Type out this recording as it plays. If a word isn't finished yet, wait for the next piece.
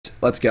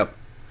Let's go.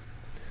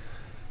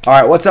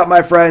 Alright, what's up,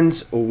 my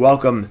friends?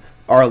 Welcome.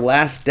 Our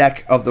last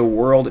deck of the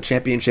World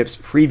Championships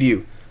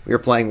preview. We are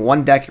playing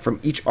one deck from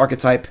each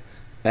archetype.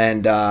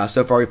 And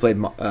so far we played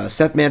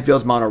Seth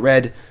Manfield's Mono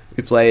Red.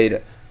 We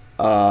played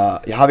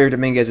Javier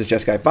Dominguez's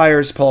Jeskai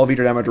Fires. Paulo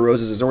Vitor de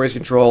Rosa's Azorius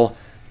Control.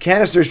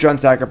 Canister's Jund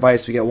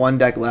Sacrifice. We get one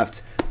deck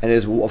left. And it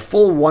is a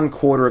full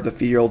 1/4 of the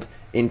field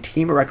in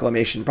Temur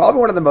Reclamation. Probably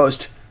one of the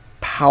most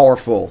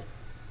powerful,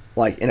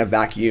 like in a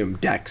vacuum,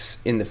 decks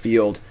in the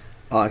field.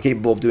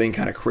 Capable of doing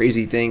kind of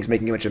crazy things,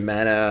 making a bunch of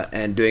mana,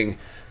 and doing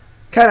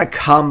kind of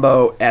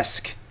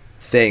combo-esque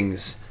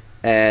things.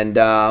 And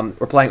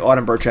we're playing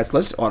Autumn Burchett's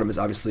list. Autumn is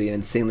obviously an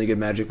insanely good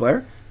Magic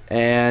player.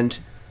 And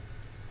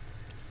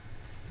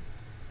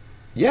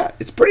yeah,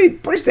 it's pretty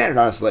standard,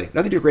 honestly.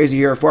 Nothing too crazy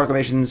here. 4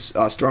 Reclamations,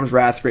 Storm's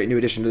Wrath, great new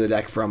addition to the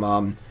deck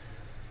from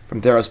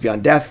Theros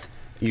Beyond Death.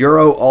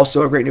 Euro,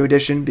 also a great new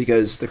addition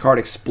because the card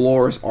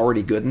Explore is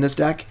already good in this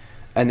deck.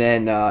 And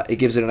then it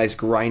gives it a nice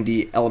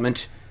grindy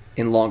element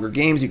in longer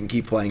games. You can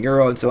keep playing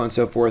Euro and so on and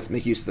so forth,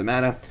 make use of the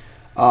mana.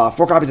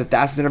 4 copies of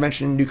Thassa's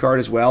Intervention, new card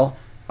as well.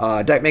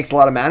 Deck makes a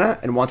lot of mana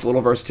and wants a little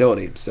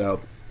versatility,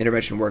 so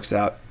Intervention works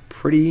out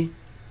pretty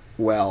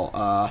well.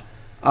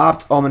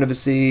 Opt, Omen of the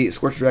Sea,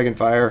 Scorched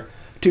Dragonfire,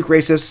 2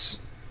 Krasis.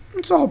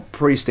 It's all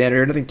pretty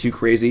standard, nothing too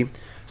crazy.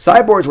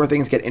 Sideboard's where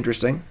things get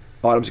interesting.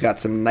 Autumn's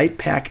got some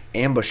Nightpack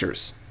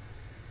Ambushers.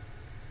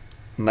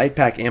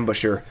 Nightpack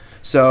Ambusher.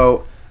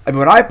 So, I mean,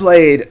 when I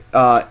played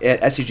at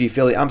SCG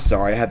Philly, I'm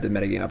sorry, I had the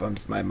metagame up.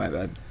 My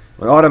bad.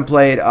 When Autumn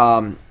played,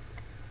 when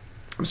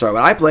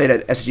I played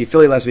at SCG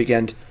Philly last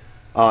weekend,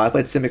 I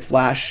played Simic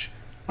Flash.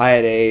 I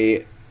had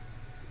a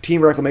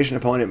Team Reclamation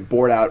opponent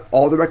board out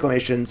all the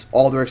Reclamations,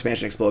 all their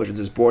expansion explosions,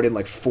 is board in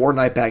like 4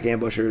 Nightpack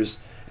Ambushers,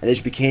 and it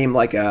just became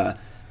like a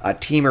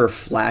Teamer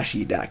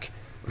flashy deck,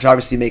 which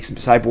obviously makes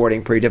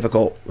sideboarding pretty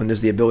difficult when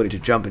there's the ability to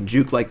jump and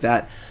juke like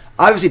that.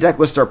 Obviously, deck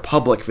lists are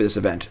public for this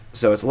event,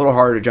 so it's a little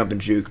harder to jump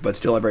and juke, but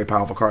still a very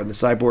powerful card in the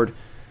sideboard.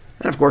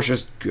 And of course,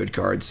 just good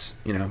cards,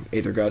 you know,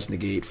 Aether Gust,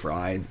 Negate,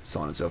 Fry, and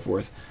so on and so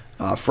forth.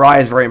 Fry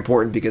is very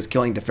important because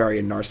killing Teferi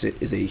and Narset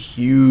is a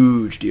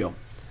huge deal.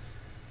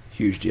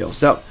 Huge deal.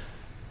 So,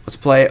 let's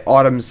play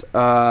Autumn's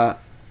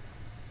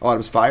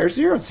Fires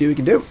here and see what we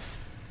can do.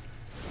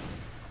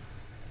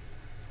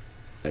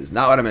 That is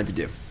not what I meant to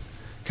do.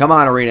 Come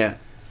on, Arena.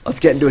 Let's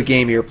get into a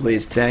game here,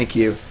 please. Thank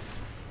you.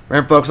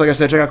 Remember, folks, like I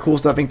said, check out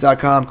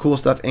CoolStuffInc.com,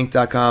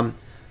 CoolStuffInc.com.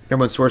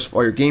 Number one source for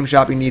all your game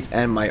shopping needs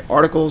and my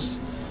articles.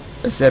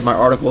 As I said, my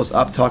article is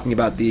up talking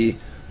about the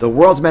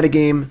world's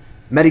metagame,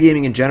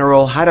 metagaming in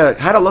general, how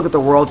to look at the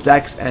world's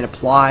decks and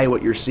apply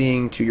what you're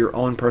seeing to your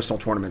own personal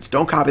tournaments.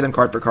 Don't copy them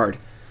card for card.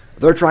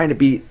 They're trying to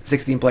beat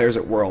 16 players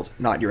at World,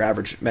 not your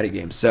average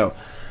metagame. So,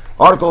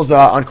 articles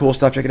on Cool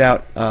Stuff, check it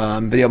out.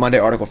 Video Monday,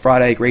 article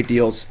Friday, great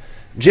deals.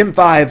 Gym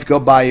 5, go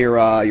buy your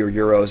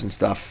Euros and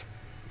stuff.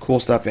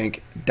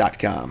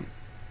 CoolStuffInc.com.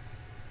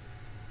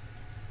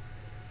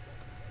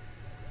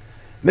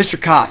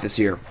 Mr. Koth is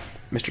here.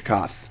 Mr.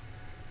 Koth.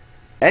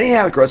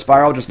 Anyhow, Growth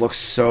Spiral just looks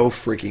so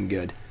freaking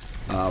good.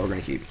 We're going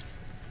to keep.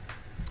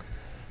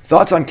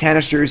 Thoughts on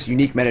Canister's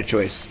unique meta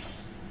choice?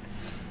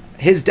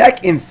 His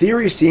deck, in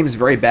theory, seems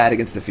very bad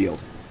against the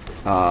field.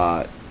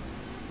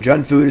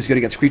 Jund Food is good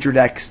against creature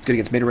decks. It's good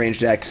against mid-range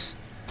decks.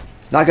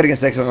 It's not good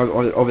against decks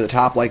over the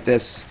top like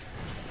this.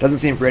 Doesn't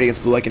seem great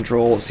against blue-light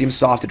control. Seems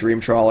soft to Dream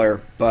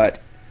Trawler,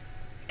 but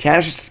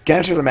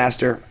Canister's a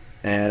master,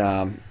 and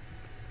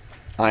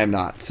I am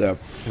not, so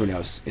who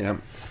knows, you know?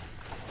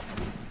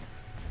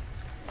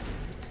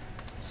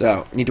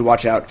 So, need to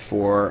watch out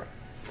for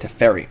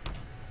Teferi.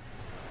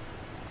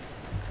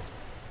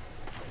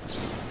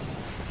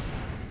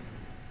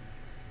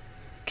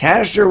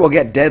 Canister will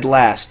get dead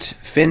last.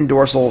 Finn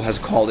Dorsal has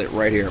called it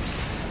right here.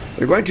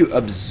 We're going to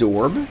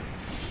absorb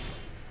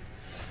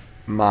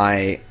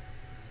my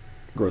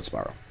Growth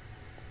Spiral.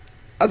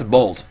 That's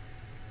bold.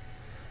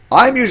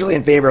 I'm usually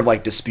in favor of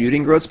like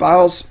disputing Growth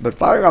Spirals, but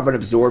firing off an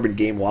absorb in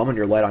game 1 when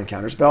you're light on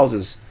counter spells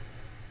it's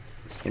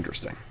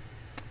interesting.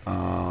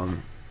 I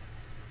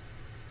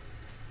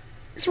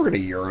guess we're going to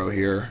Euro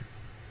here.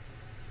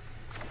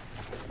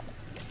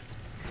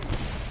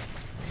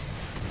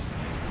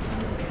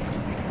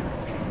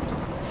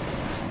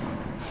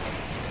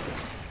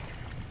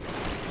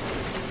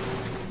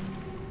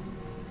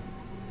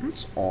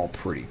 It's all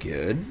pretty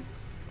good.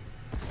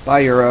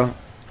 Bye, Euro.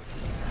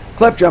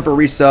 Cliff Jumper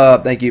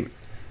resub. Thank you.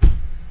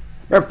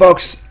 Remember,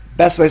 folks,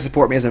 best way to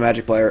support me as a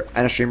Magic player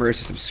and a streamer is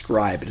to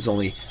subscribe. It is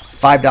only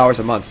 $5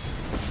 a month.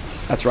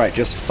 That's right,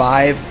 just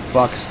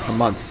 $5 a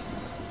month.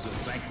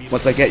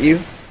 What's that get you?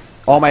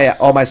 All my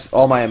emotes,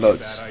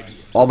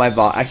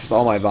 access to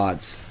all my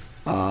VODs.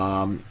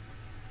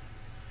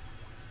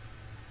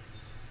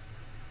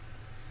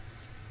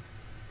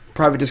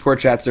 Private Discord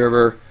chat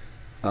server.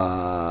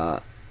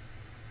 All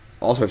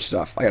sorts of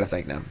stuff. I gotta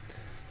think now.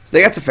 So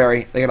they got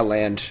Teferi. They got a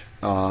land.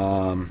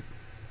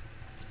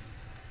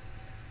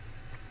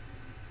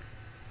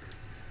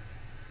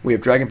 We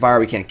have Dragonfire.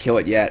 We can't kill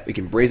it yet. We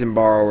can Brazen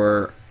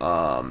Borrower. We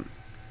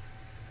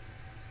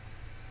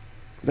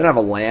don't have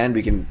a land.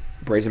 We can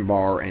Brazen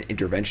Bar and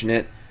intervention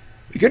it.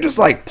 We could just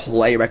like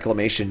play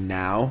Reclamation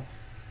now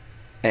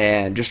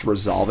and just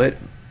resolve it.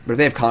 But if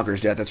they have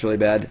Conqueror's Death, that's really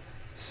bad.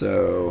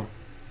 So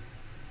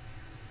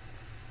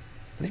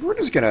I think we're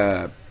just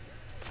gonna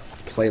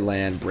play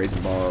land,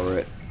 Brazen Bar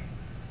it.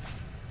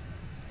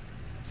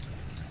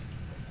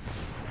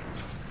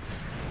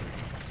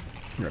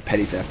 Or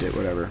petty theft it,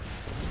 whatever.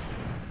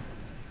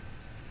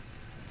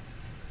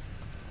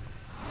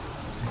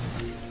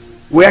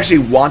 We actually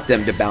want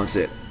them to bounce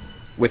it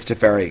with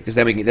Teferi, because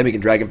then we can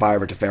Dragon Fire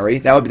over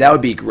Teferi. That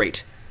would be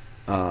great.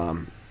 All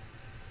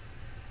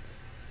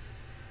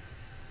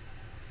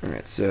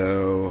right,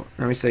 so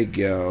let me say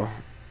go.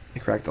 They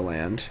crack the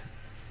land.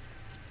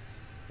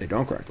 They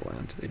don't crack the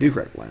land. They do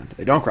crack the land.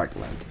 They don't crack the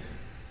land.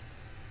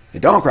 They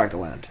don't crack the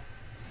land.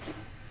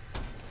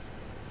 All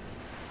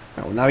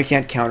right, well, now we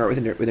can't counter it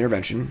with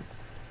intervention,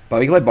 but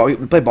we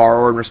play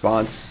Borrower in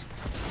response.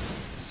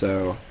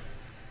 So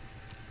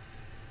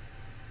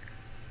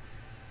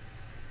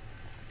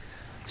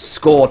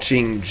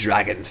Scorching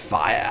Dragon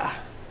Fire.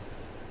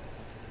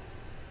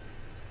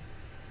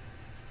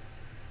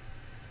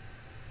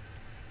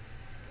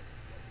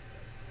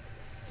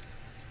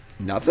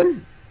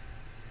 Nothing?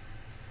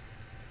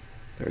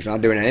 There's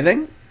not doing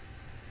anything?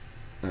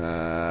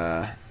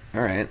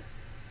 Alright.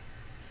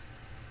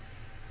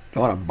 Do I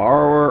want a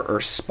Borrower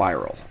or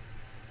Spiral?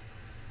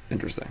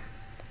 Interesting.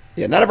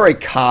 Yeah, not a very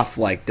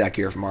Koth-like deck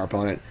here from our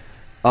opponent.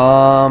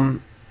 I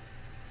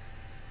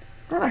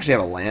don't actually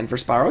have a land for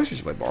Spiral. Let's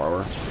just play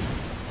Borrower.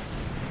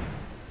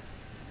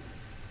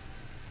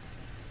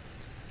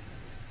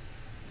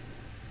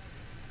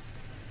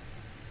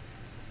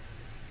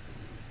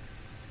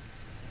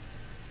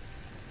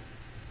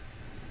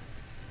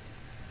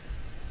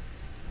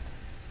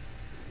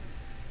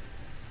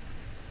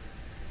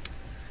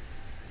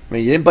 I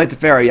mean, you didn't play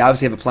Teferi. You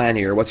obviously have a plan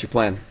here. What's your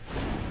plan?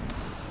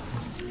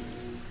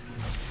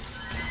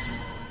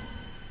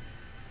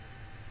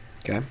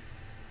 Okay.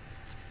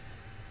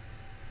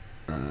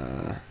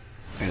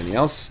 Anything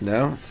else?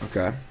 No?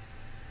 Okay.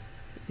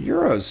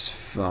 Euro's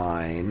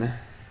fine.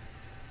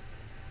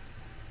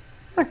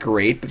 Not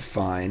great, but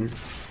fine.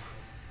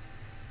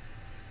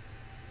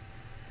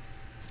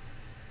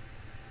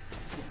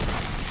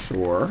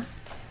 Sure.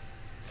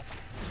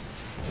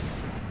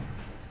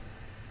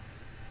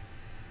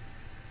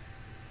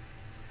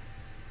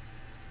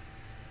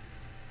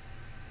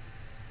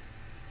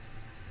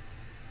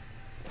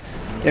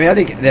 I mean, I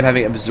think them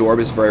having Absorb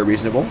is very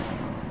reasonable.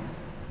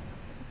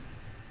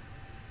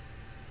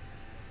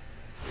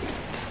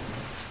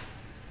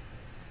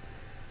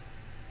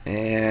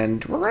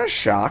 And we're going to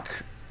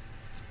Shock.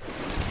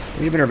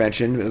 We have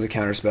Intervention as a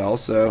counterspell,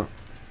 so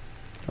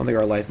I don't think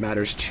our life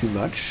matters too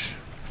much.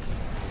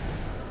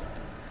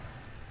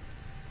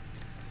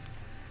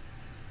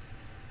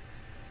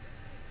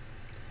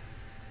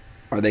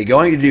 Are they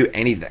going to do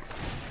anything?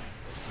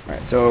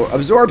 Alright, so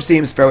Absorb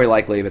seems fairly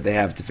likely, but they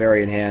have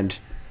Teferi in hand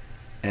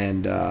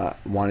and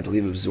wanted to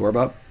leave Absorb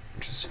up,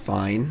 which is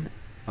fine.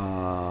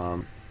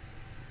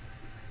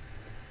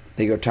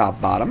 They go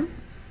top, bottom.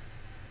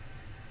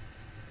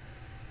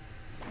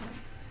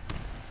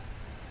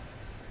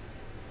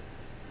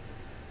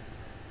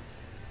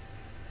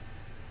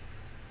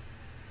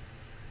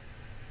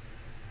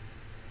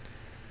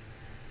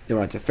 They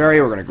want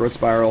Teferi, we're going to Growth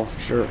Spiral,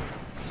 sure.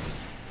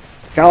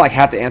 Kind of like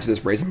have to answer this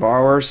Brazen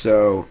Borrower,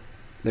 so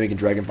then we can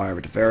Dragon Fire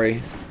over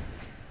Teferi.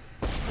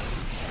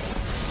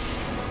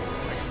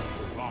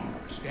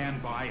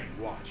 Stand by and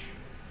watch.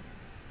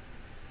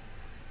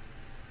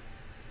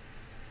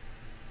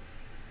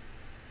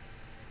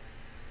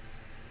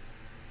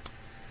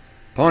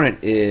 Opponent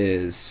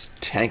is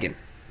tanking.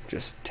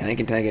 Just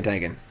tanking, tanking,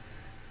 tanking.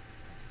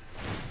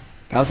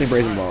 Bouncing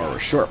Brazen Borrower,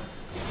 sure.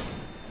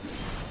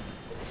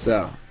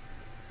 So,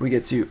 we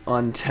get to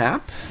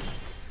untap.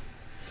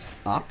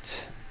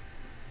 Opt.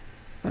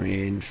 I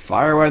mean,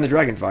 fire away on the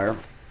Dragon Fire.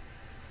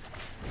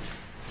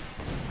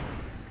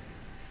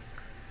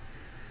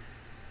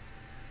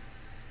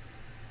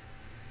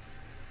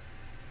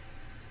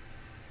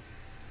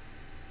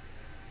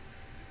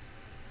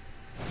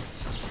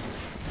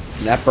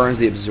 And that burns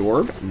the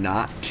Absorb.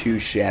 Not too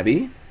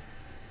shabby.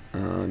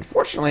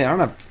 Unfortunately, I don't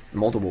have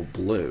multiple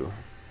blue.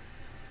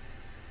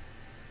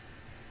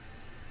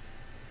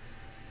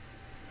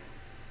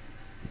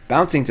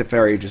 Bouncing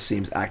Teferi just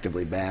seems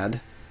actively bad.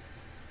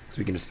 So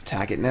we can just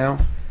attack it now.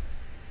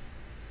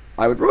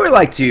 I would really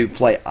like to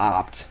play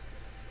Opt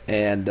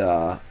and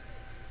try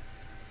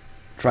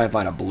and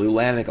find a blue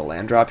land, make a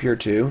land drop here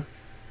too.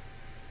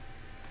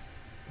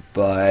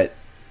 But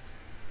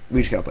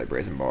we just gotta play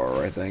Brazen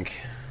Borrower, I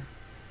think.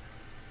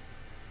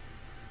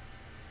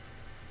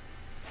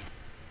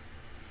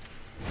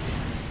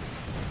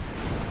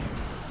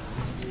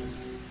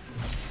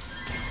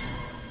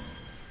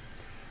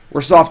 We're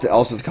soft to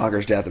Else with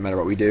Conqueror's Death no matter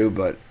what we do,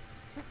 but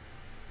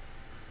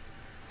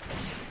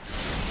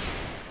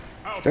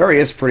Teferi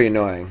is pretty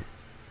annoying.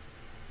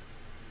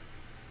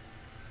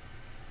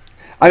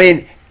 I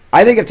mean,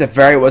 I think if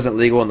Teferi wasn't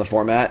legal in the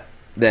format,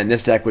 then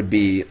this deck would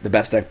be the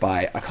best deck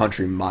by a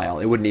country mile.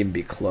 It wouldn't even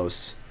be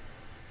close.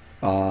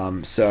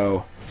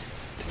 So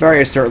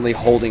Teferi is certainly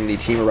holding the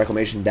Temur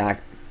Reclamation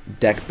deck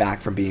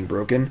back from being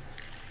broken,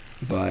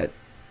 but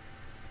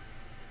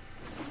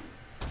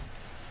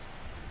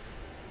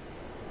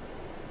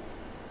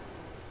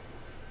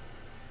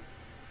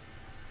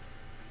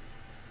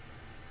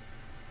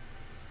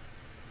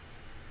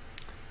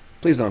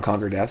please don't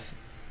conquer death.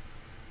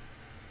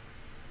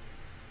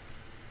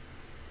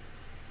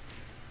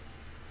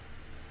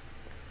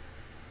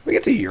 We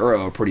get to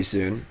Euro pretty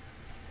soon,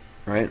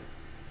 right?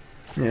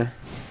 Yeah.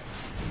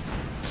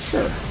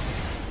 Sure.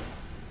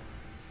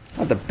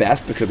 Not the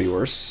best, but could be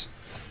worse.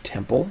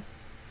 Temple.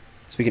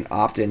 So we can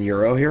opt in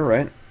Euro here,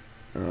 right?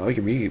 We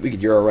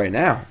could Euro right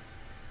now.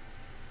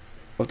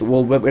 We have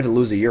to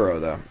lose a Euro,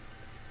 though.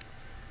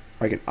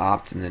 Or I could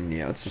opt, and then,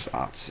 yeah, let's just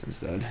opt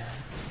instead.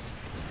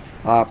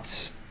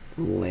 Opt,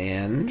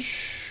 land,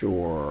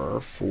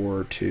 sure,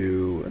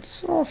 4-2.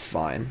 It's all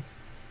fine.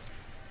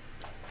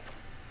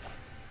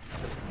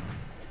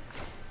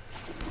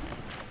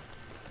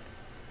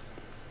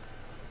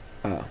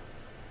 Oh.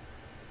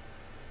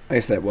 I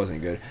guess that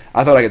wasn't good.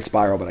 I thought I could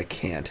spiral, but I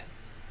can't.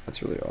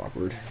 That's really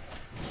awkward.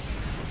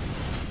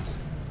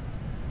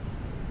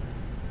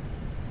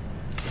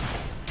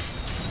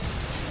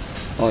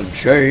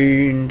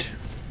 Unchained.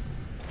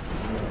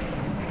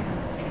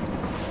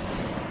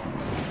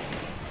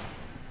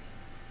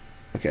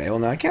 Okay, well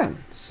now I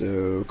can.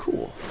 So,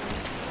 cool.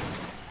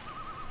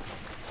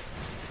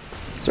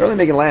 Certainly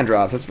making land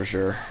drops, that's for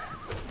sure.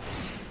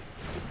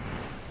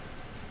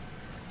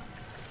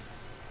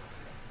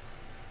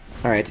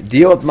 Alright,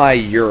 deal with my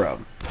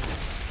Euro.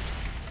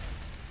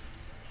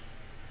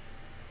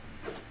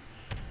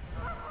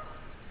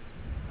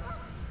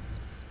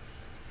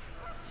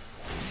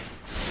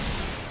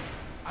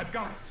 I've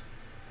got it.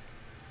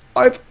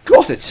 I've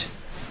got it!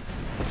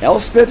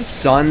 Elspeth's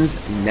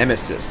son's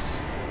nemesis.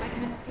 I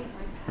can escape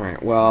my Alright,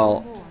 past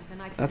well, more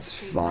than I can that's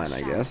escape fine, my I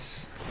shadow.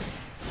 guess.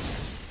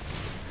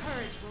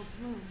 Courage will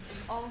bloom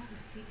in all who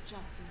seek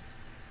justice.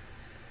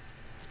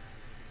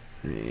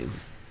 I mean,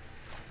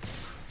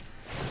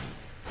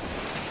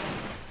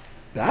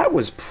 that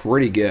was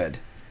pretty good.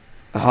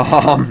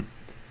 That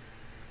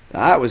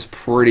was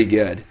pretty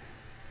good.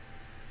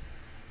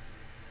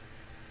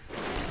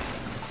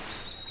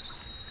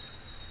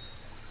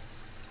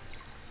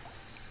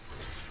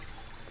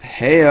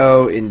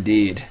 Heyo,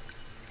 indeed.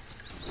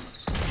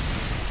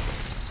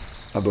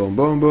 A boom,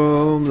 boom,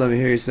 boom. Let me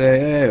hear you say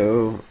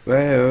heyo,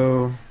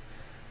 heyo.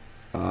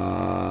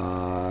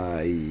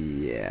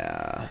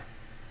 Yeah.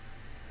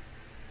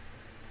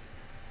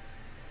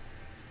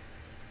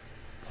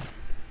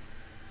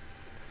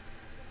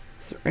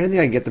 Is there anything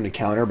I can get them to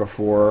counter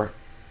before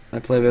I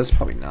play this?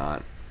 Probably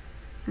not.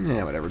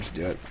 Yeah, whatever. Just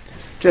do it.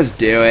 Just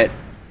do it.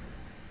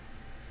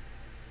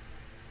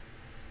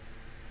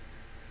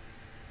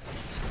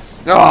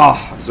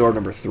 Oh, absorb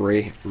number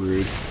 3.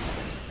 Rude.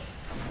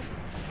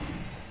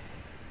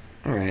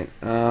 Alright.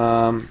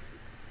 I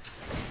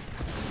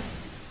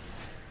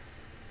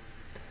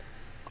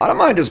don't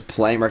mind just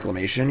playing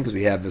Reclamation because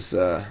we have this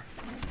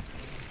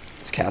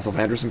Castle of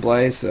Anderson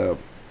play, so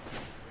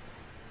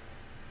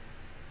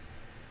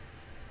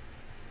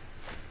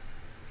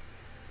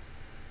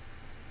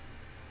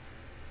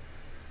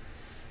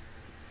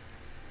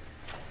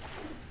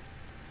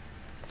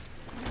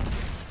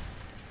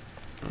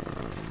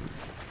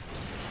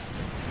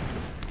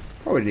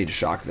probably need a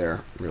shock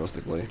there,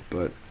 realistically,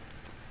 but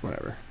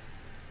whatever.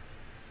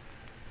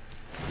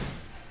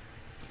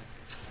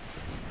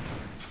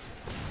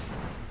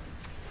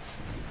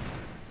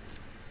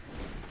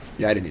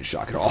 Yeah, I didn't need a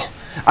shock at all.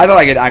 I thought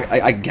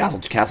I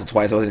castle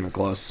twice. I wasn't even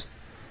close.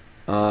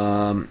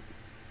 Okay,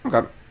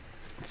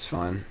 it's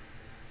fine.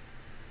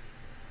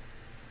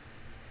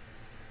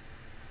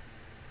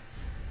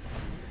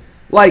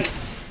 Like,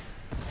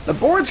 the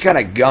board's kind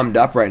of gummed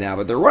up right now,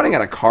 but they're running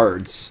out of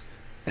cards.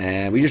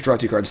 And we just draw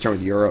 2 cards turn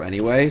with Euro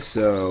anyway,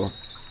 so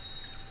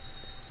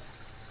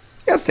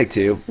yeah, let's take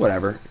 2.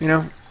 Whatever, you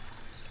know.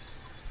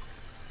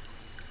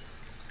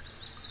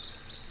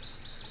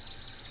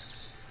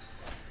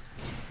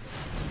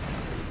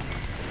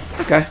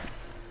 Okay.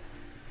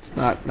 It's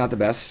not the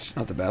best,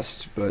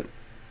 but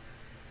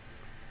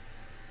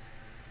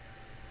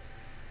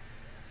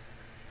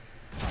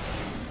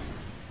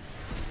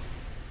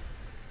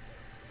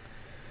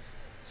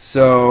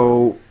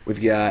so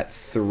we've got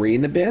 3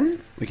 in the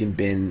bin. We can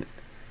bin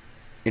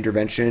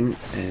Intervention,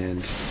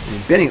 and I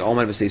mean, binning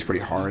Omen of a State is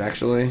pretty hard,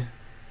 actually.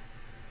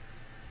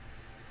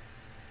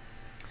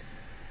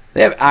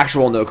 They have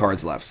actual no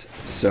cards left,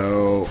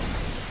 so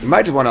you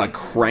might just want to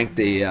crank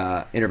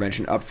the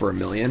Intervention up for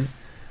 1,000,000.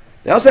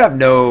 They also have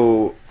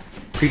no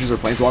creatures or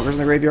planeswalkers in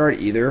the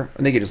graveyard either.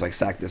 I think you just like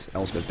sack this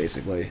Elspeth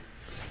basically.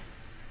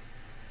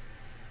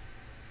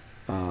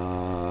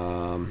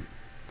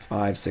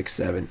 5, 6,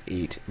 7,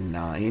 8,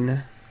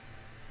 9.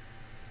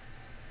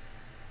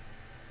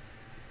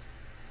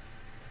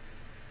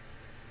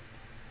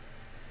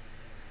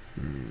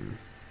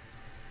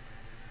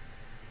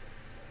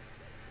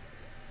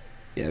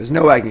 Yeah, there's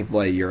no way I can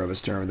play Euro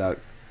this turn without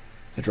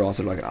a draw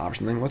sort of like an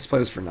option thing. Let's play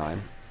this for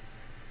 9.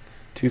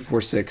 2,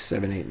 4, 6,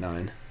 7, 8,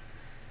 9.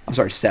 I'm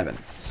sorry, 7.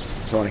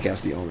 So I want to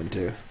cast the Omen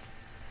too.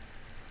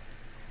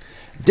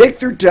 Dig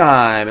Through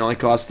Time. It only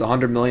costs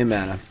 100 million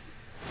mana.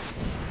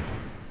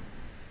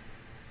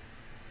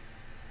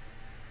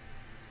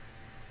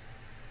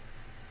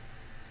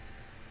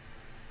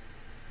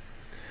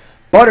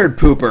 Buttered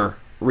Pooper.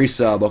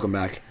 Resub. Welcome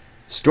back.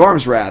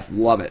 Storm's Wrath.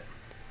 Love it.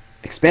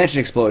 Expansion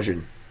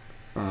Explosion.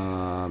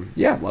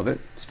 Yeah, love it.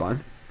 It's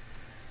fun.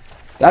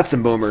 That's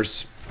some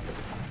boomers.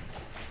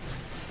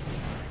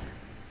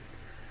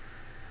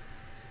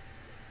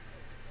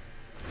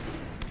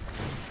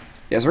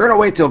 Yeah, so we're going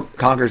to wait till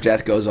Conqueror's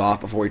Death goes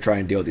off before we try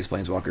and deal with these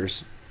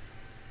Planeswalkers.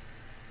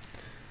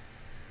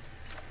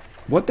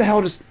 What the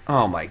hell just...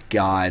 Oh my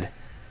god.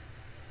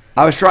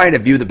 I was trying to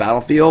view the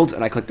battlefield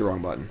and I clicked the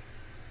wrong button.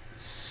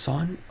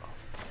 Son of...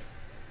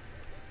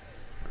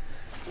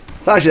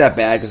 It's not actually that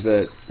bad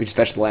because we just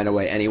fetch the land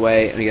away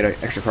anyway and we get an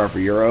extra card for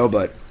Euro,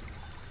 but...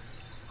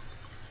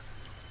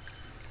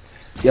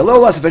 Yeah, a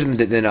little less efficient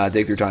than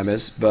Dig Through Time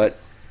is, but...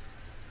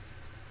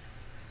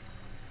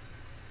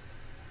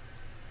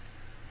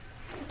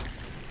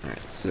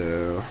 Alright,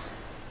 so...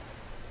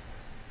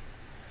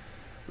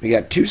 We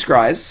got 2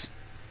 Scries.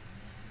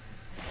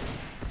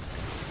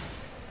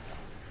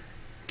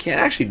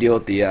 Can't actually deal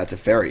with the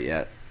Teferi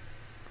yet.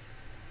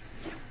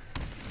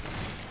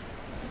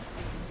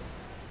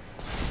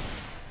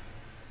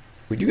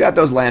 We do got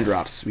those land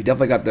drops. We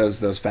definitely got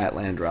those fat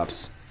land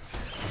drops.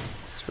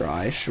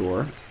 Scry,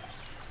 sure.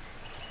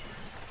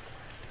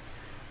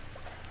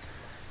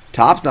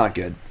 Top's not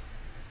good.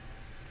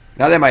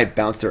 Now they might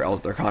bounce their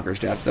Conqueror's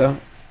Death, though.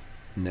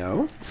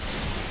 No.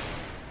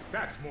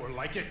 That's more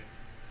like it.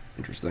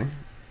 Interesting.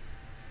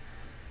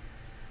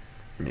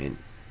 I mean,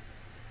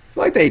 I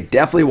feel like they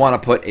definitely want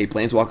to put a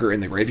Planeswalker in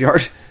the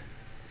graveyard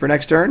for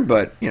next turn,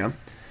 but, you know.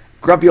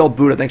 Grumpy Old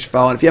Buddha, thanks for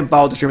following. If you haven't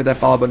followed the stream, hit that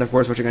follow button. Of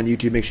course, watching on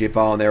YouTube, make sure you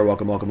follow there.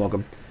 Welcome, welcome,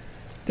 welcome.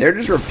 They're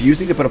just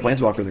refusing to put a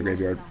Planeswalker in the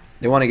graveyard.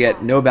 They want to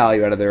get no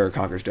value out of their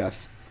Conqueror's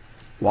Death.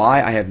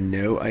 Why? I have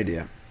no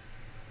idea.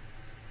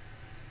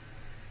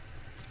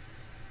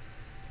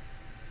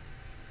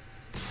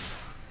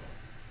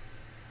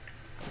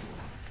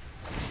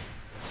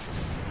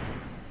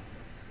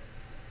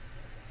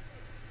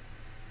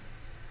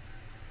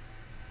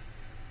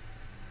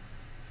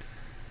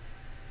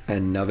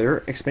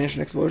 Another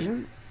expansion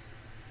explosion.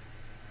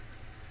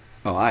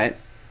 Oh, alright.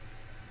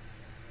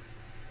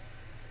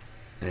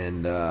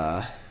 And,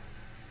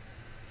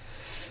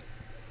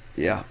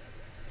 yeah.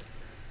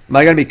 Am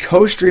I going to be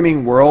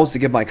co-streaming Worlds to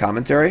give my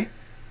commentary?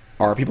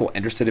 Are people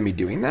interested in me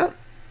doing that?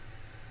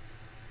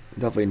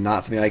 Definitely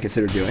not something I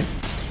consider doing.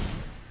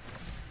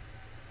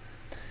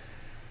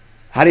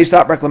 How do you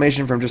stop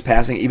Reclamation from just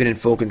passing even in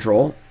full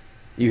control?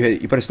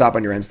 You put a stop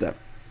on your end step.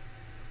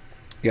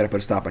 You got to put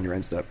a stop on your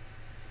end step.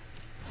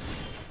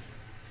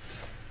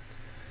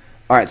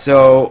 Alright,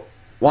 so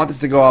want this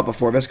to go up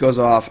before this goes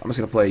off. I'm just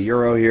going to play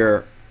Euro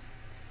here.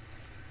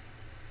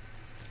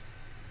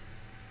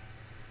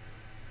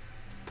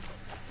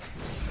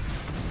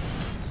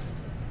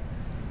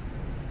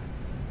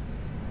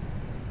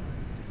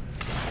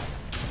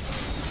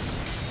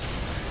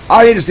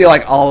 I need to see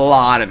like a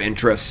lot of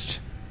interest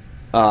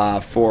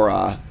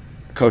for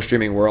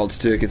co-streaming Worlds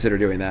to consider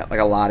doing that. Like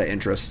a lot of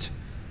interest.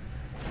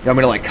 You want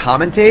me to like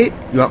commentate?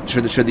 You want,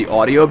 should the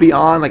audio be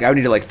on? Like I would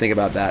need to like think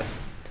about that.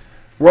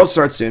 World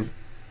starts soon.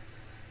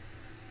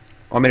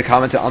 Want me to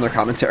comment on their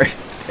commentary?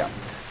 Yeah.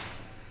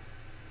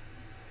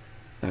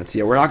 Let's see.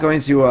 Yeah, we're not going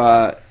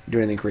to do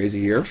anything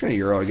crazy here. I'm just going to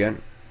Euro again.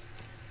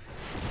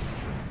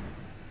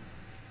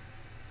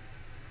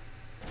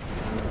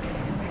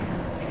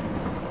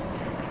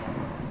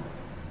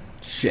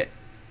 Shit.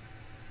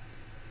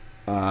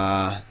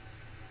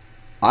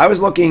 I was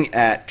looking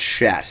at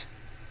chat,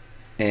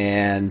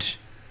 and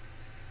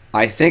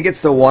I think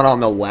it's the one on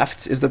the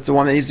left. That's the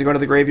one that needs to go to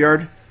the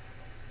graveyard?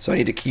 So I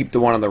need to keep the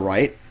one on the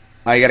right.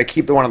 I got to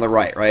keep the one on the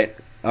right, right?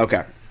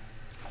 Okay.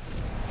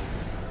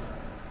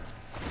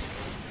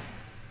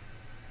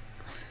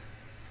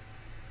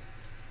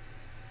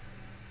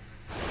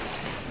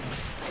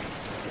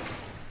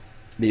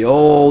 The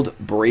old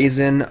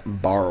Brazen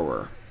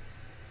Borrower.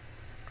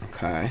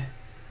 Okay.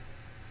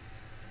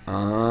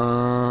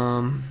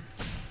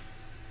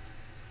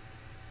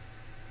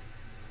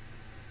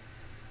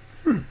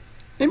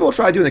 Maybe we'll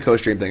try doing the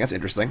co-stream thing. That's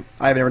interesting.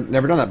 I've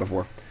never done that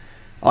before.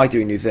 I like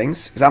doing new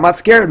things because I'm not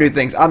scared of new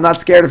things. I'm not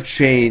scared of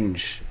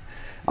change.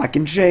 I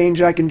can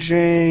change. I can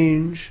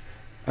change.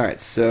 All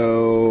right,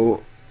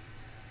 so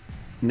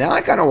now I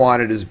kind of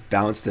want to just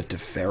bounce the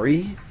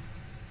Teferi.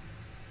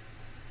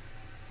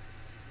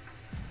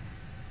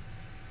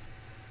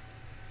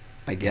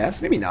 I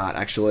guess maybe not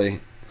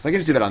actually. So I can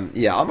just do that on.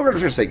 Yeah, I'm just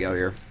gonna say go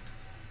here.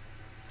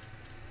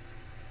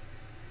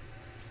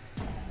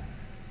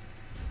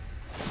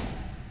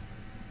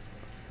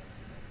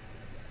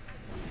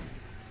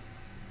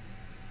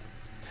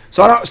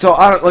 So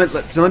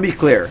let me be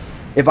clear.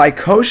 If I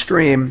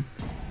co-stream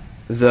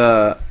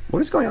the what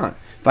is going on?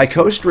 If I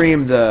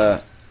co-stream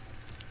the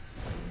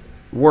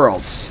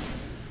Worlds,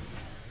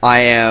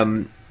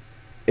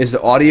 it's is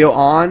the audio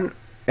on?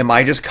 Am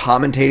I just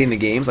commentating the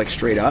games like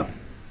straight up?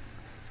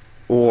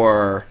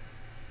 Or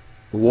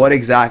what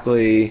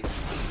exactly?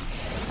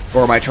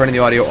 Or am I turning the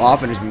audio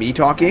off and just me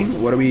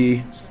talking? What are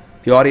we?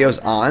 The audio's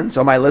on,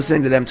 so am I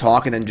listening to them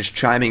talk and then just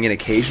chiming in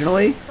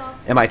occasionally?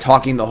 Am I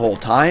talking the whole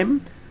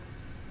time?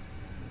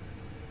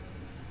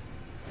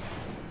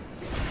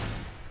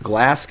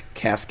 Glass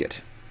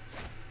casket.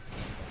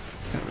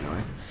 Kind of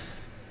annoying.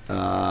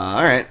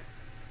 Alright.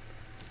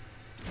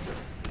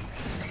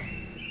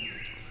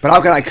 But how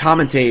can I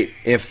commentate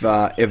if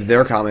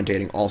they're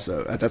commentating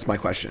also? That's my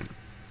question.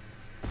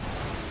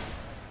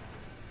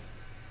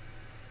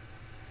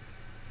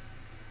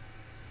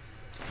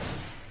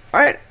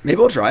 Alright, maybe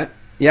we'll try it.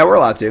 Yeah, we're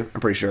allowed to, I'm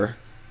pretty sure.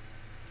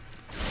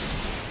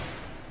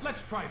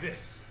 Let's try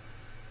this.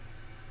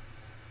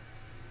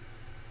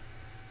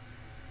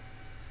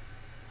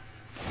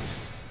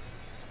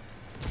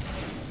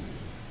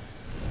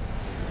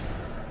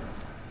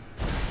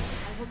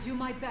 I will do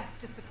my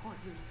best to support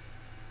you.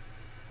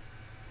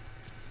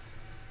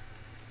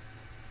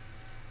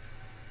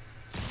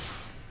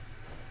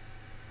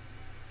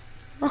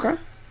 Okay.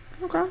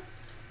 Okay.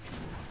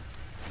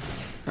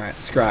 Alright,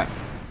 scrap.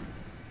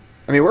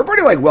 I mean, we're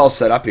pretty, like, well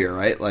set up here,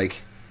 right?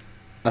 Like,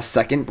 a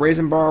second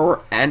Brazen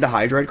Borrower and a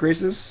Hydroid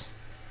Crisis?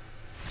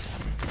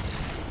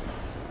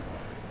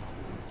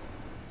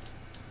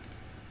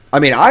 I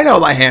mean, I know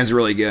my hand's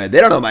really good.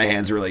 They don't know my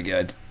hand's really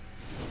good.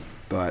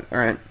 But,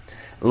 alright.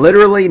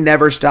 Literally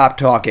never stop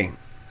talking.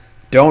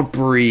 Don't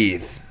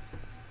breathe.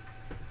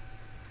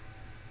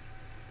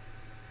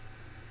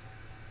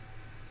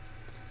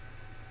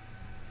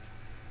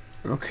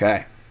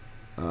 Okay.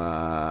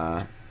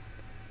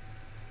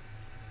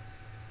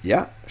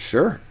 Yeah,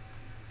 sure.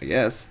 I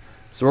guess.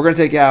 So we're going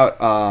to take out,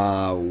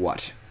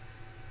 what?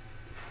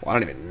 I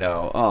don't even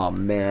know. Oh,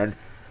 man.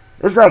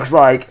 This deck's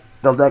like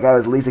the deck I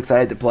was least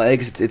excited to play,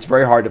 because it's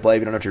very hard to play if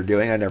you don't know what you're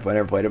doing. I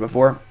never played it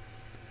before.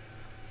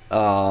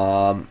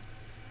 I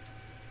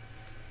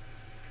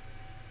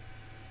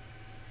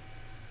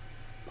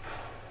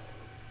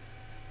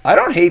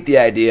don't hate the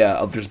idea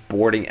of just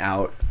boarding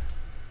out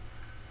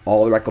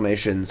all the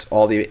reclamations,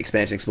 all the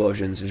expansion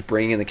explosions, just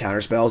bringing in the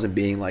counter spells and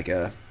being like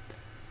a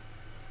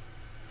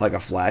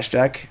flash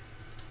deck.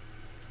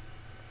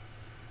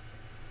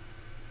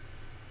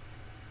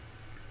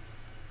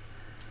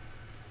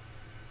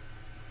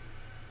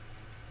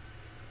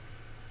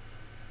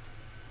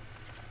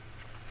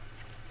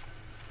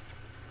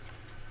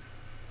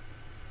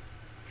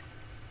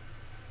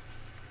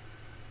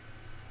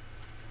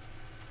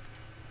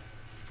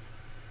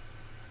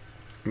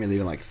 I'm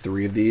leaving like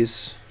 3 of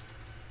these.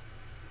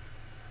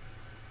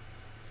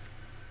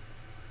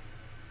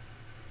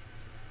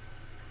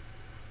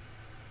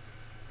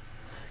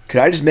 Could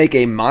I just make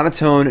a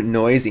monotone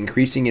noise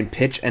increasing in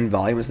pitch and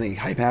volume as something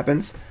hype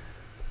happens?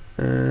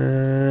 Like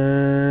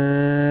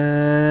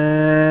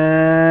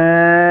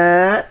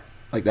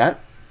that?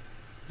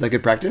 Is that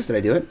good practice? Did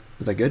I do it?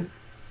 Was that good?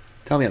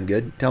 Tell me I'm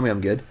good. Tell me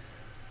I'm good.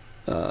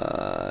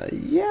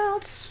 Yeah,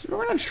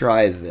 we're going to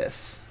try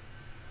this.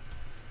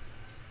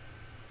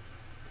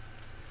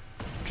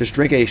 Just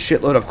drink a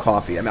shitload of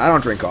coffee. I mean, I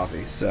don't drink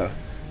coffee, so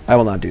I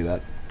will not do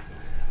that.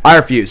 I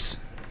refuse.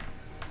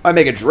 I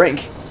make a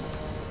drink.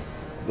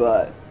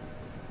 But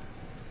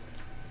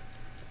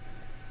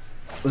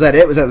was that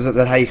it? Was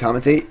that how you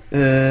commentate?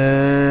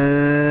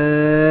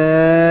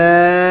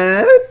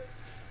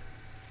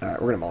 All right,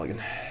 we're gonna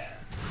mulligan.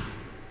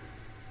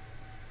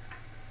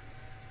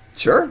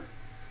 Sure.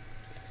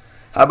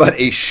 How about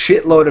a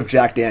shitload of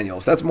Jack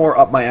Daniels? That's more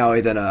up my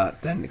alley than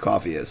the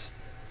coffee is.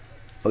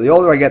 Well, the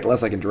older I get, the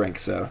less I can drink.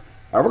 So,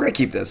 all right, we're gonna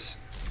keep this.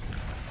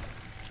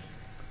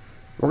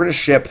 We're gonna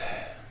ship.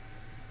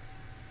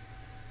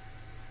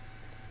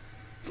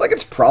 I feel like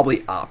it's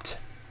probably opt,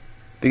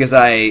 because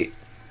I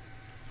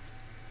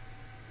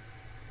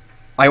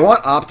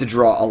want opt to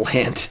draw a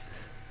land.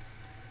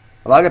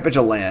 I'm not gonna pitch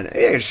a land.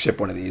 Maybe I can ship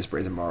one of these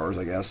Brazen Borrowers,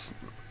 I guess.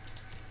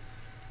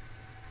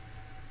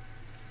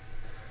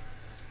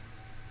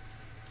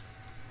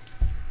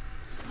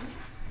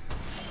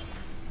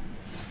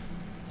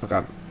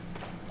 Okay.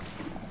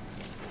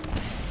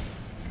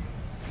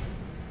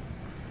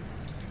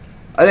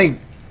 I think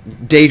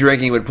day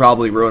drinking would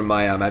probably ruin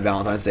my my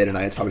Valentine's Day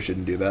tonight. I probably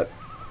shouldn't do that.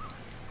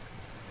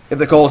 If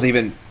Nicole's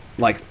even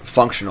like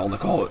functional,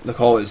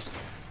 Nicole is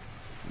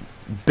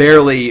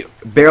barely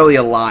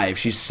alive.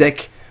 She's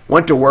sick.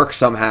 Went to work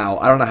somehow.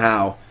 I don't know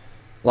how.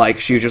 Like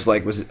she was just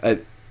like was a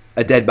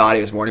dead body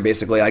this morning.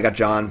 Basically, I got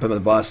John, put him on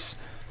the bus,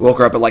 woke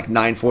her up at like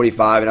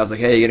 9:45, and I was like,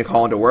 "Hey, you gonna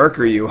call into work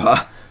or you?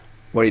 What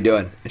are you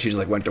doing?" And she just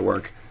like went to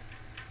work.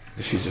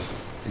 She's just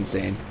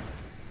insane.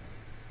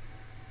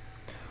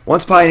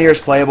 Once Pioneer is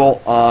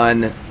playable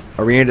on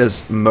Arena,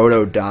 does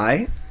Moto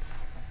die?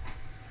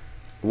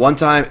 One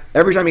time,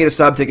 every time you get a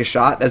sub, take a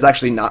shot. That's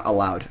actually not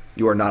allowed.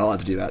 You are not allowed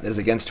to do that. That is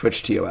against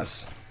Twitch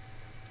TOS.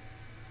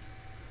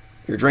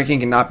 Your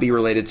drinking cannot be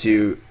related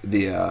to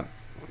the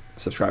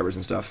subscribers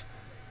and stuff.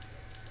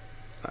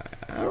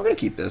 We're going to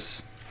keep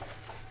this.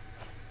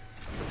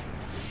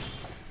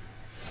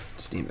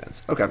 Steam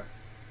vents. Okay.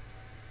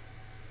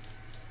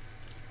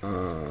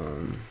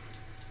 Um,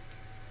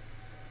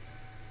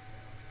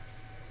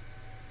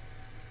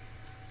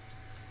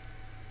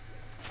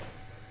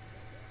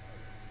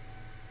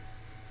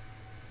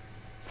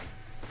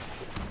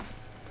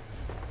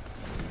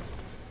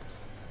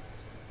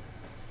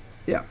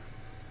 yeah.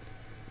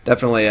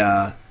 Definitely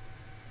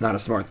not a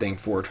smart thing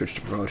for Twitch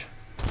to promote.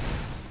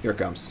 Here it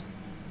comes.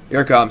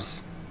 Here it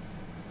comes.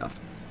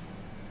 Nothing.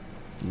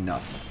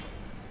 Nothing.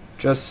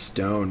 Just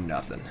stone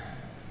nothing.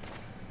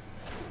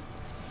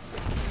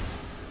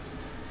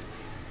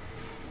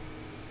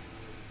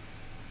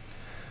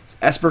 Is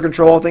Esper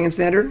control a thing in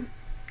Standard?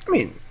 I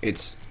mean,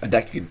 it's a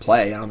deck you can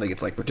play. I don't think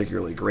it's like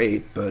particularly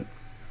great, but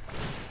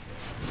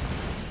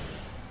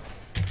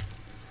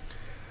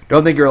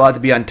don't think you're allowed to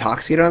be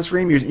intoxicated on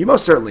stream. You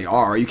most certainly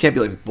are. You can't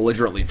be like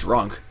belligerently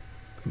drunk,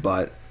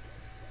 but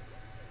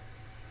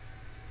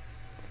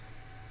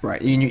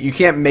right. You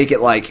can't make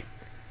it like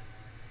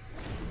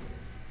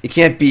it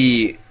can't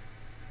be.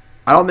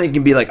 I don't think it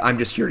can be like I'm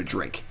just here to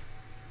drink,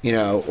 you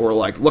know, or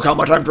like look how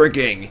much I'm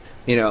drinking,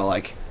 you know,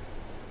 like.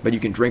 But you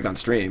can drink on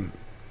stream.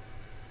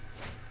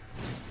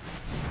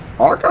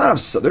 Archon of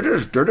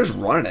they're just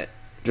running it,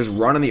 just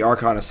running the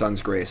Archon of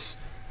Sun's Grace.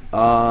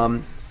 I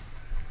don't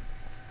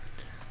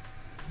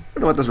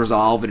know what this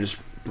resolve and just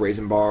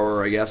Brazen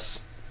Borrower, I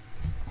guess.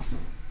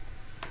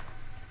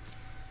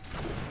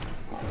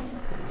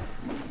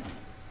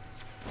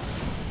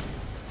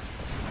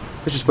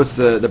 This just puts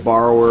the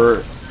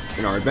borrower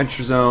in our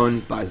adventure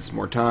zone, buys us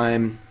more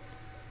time.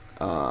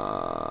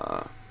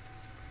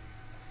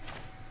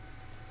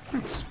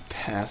 Let's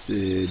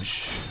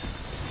passage.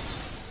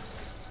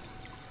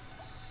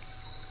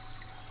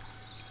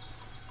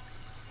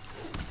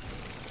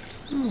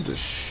 The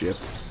ship.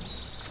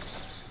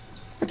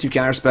 Got 2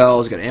 counter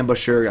spells. Got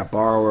Ambusher. Got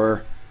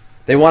Borrower.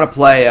 They want to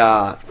play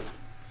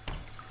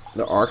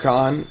the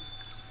Archon.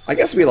 I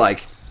guess we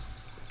like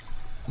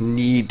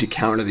need to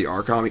counter the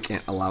Archon. We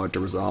can't allow it to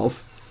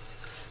resolve.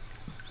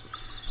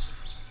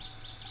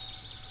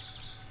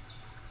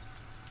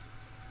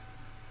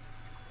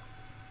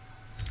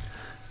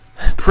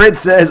 Prid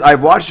says,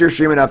 I've watched your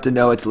stream enough to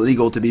know it's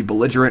legal to be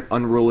belligerent,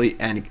 unruly,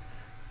 and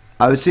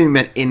I would assume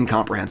meant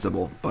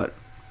incomprehensible, but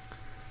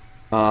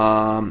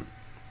we're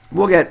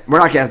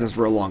not casting this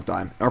for a long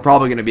time. We're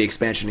probably going to be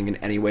expansioning in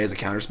any way as a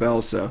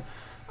counterspell, so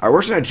alright,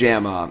 we're just going to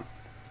jam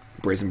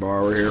Brazen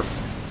Borrower here.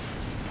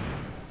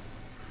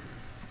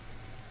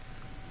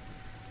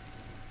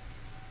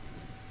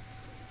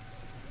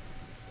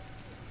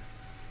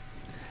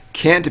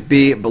 Can't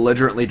be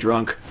belligerently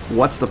drunk.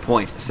 What's the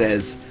point?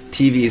 Says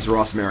TV's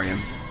Ross Merriam.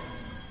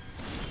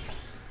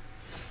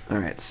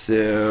 Alright,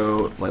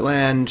 so play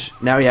land.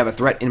 Now we have a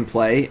threat in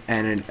play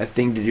and a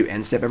thing to do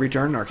end step every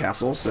turn in our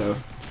castle, so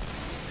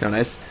it's kind of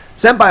nice.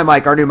 Senpai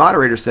Mike, our new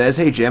moderator, says,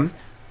 hey Jim,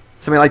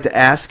 something I'd like to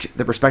ask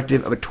the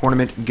perspective of a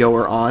tournament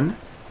goer on.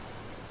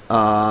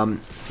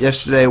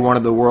 Yesterday, one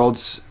of the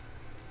world's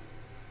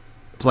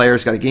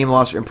players got a game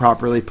loss for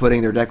improperly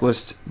putting their deck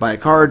list by a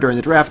card during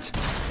the draft.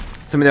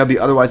 Something that would be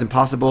otherwise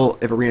impossible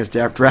if Arena's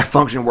draft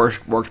function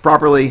worked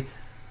properly,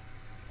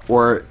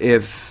 or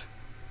if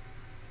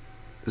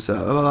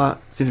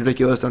seems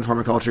ridiculous. Don't form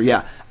a culture.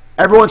 Yeah,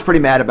 everyone's pretty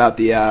mad about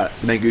the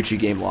Manguchi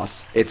game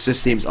loss. It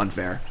just seems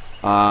unfair.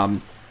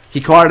 He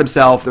caught it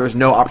himself. There was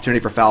no opportunity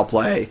for foul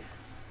play.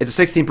 It's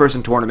a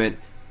 16-person tournament.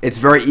 It's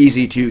very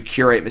easy to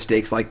curate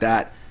mistakes like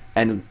that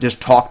and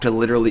just talk to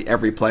literally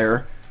every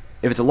player.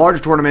 If it's a larger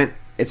tournament,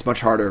 it's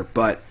much harder.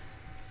 But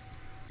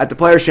at the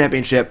Players'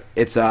 Championship,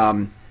 it's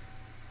not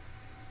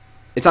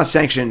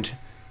sanctioned,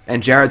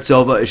 and Jared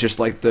Silva is just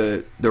like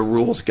the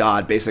rules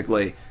god,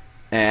 basically.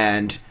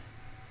 And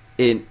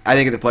I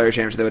think at the Players'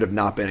 Championship, there would have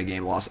not been a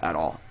game loss at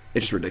all.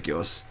 It's just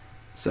ridiculous.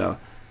 So,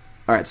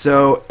 all right,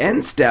 so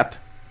end step,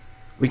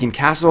 we can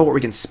castle or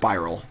we can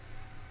spiral.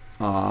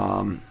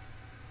 We're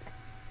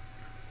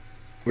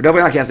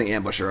definitely not casting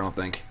Ambusher, I don't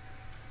think.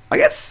 I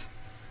guess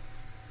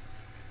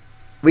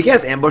we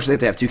cast Ambush, they have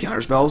to have 2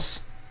 counter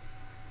spells.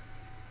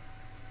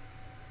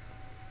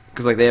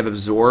 Because like they have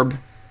Absorb.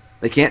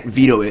 They can't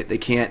veto it. They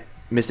can't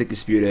Mystic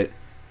Dispute it.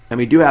 And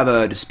we do have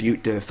a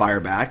Dispute to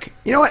fire back.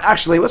 You know what?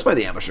 Actually, let's play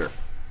the Ambusher.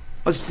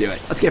 Let's do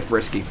it. Let's get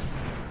frisky.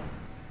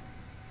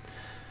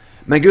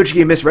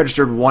 Manguchi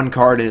misregistered 1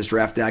 card in his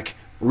draft deck,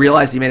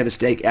 realized he made a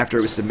mistake after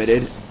it was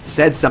submitted,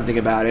 said something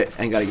about it,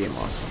 and got a game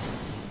loss.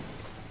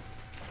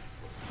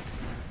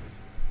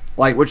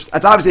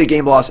 That's obviously a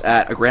game loss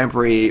at a Grand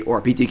Prix or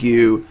a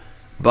PTQ,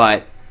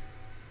 but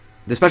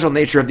the special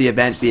nature of the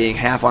event being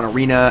half on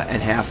Arena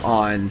and half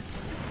on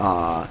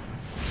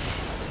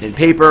in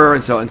paper,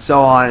 and so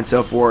on and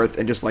so forth,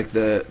 and just like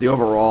the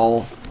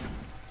overall,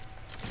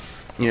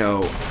 you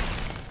know,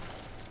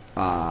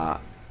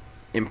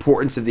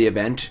 importance of the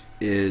event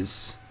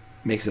makes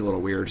it a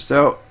little weird.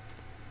 So,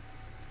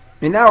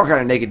 I mean, now we're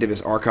kind of naked to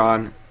this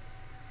Archon.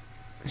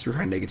 I guess we're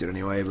kind of naked to it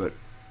anyway, but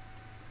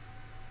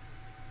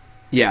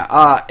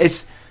yeah,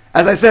 it's,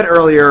 as I said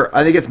earlier,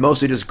 I think it's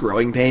mostly just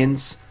growing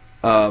pains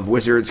of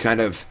Wizards kind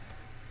of,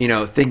 you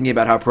know, thinking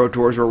about how Pro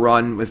Tours were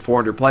run with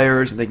 400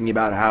 players and thinking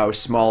about how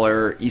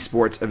smaller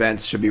esports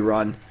events should be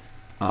run.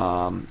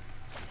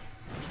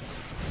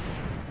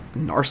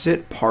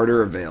 Narset,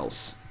 Parter,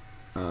 Veils.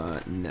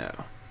 No.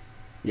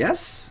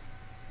 Yes?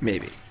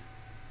 Maybe.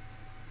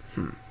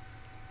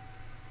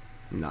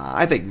 Nah,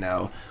 I think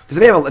no. Because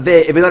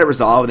if we let it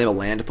resolve and they have a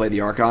land to play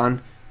the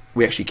Archon,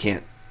 we actually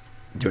can't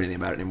do anything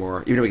about it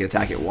anymore. Even if we can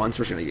attack it once,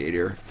 we're just going to get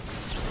here.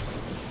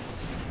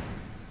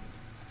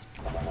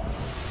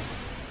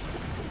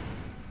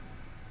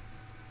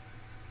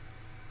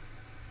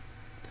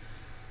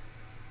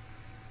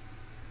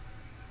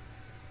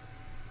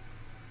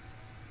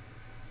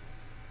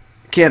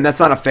 Kim, that's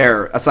not a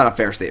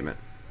fair statement.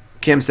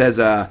 Kim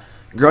says,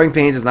 growing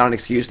pains is not an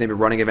excuse. They've been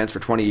running events for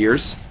 20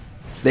 years.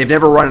 They've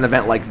never run an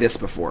event like this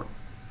before.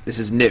 This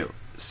is new.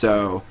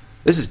 So,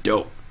 this is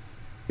dope.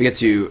 We get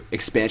to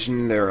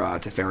expansion their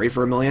Teferi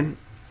for $1 million.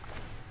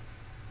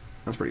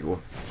 That's pretty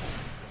cool.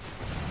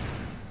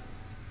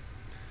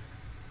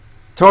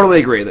 Totally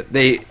agree. That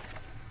they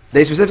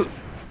specifically...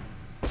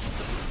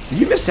 Did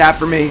you miss tap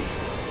for me?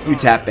 You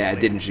tap bad,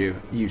 didn't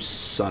you? You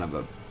son of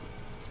a...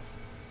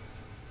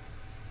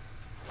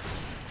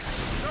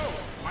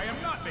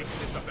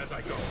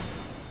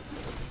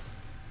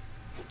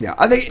 Yeah,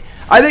 I think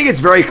it's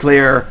very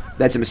clear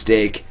that's a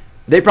mistake.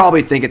 They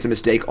probably think it's a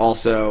mistake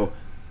also.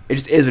 It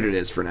just is what it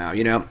is for now,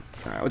 you know?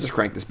 Alright, we'll just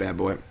crank this bad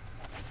boy.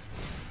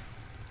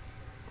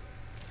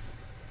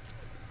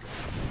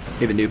 We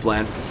have a new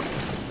plan.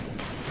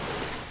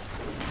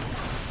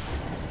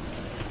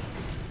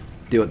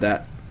 Deal with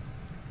that.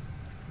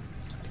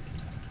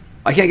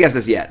 I can't guess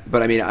this yet,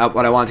 but I mean,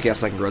 what I want to guess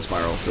second growth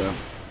spiral, so...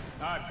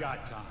 I've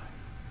got time.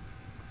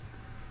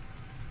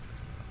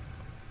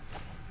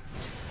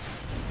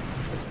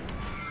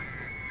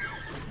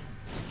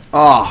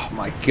 Oh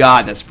my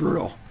god, that's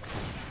brutal.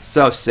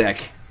 So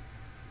sick.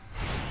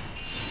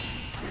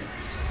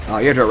 Oh,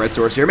 you gotta draw a red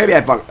source here. Maybe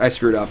I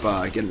screwed up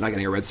not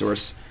getting a red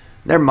source.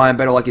 Never mind,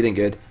 better lucky than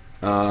good.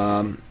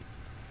 So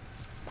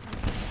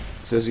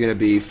this is gonna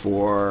be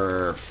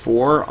for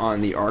 4 on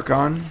the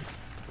Archon.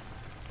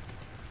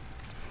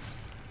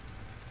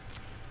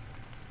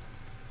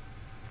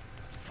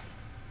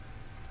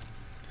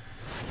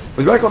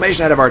 With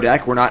Reclamation out of our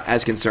deck, we're not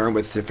as concerned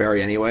with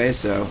Teferi anyway,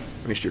 so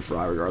we should do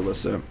Fry regardless,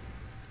 so...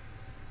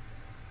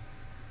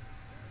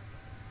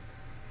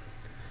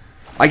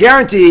 I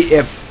guarantee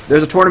if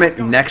there's a tournament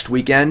next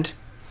weekend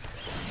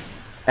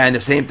and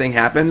the same thing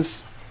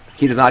happens,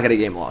 he does not get a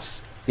game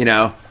loss, you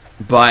know?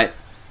 But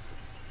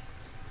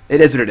it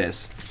is what it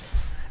is.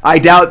 I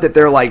doubt that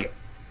they're like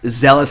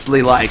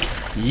zealously like,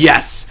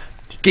 yes,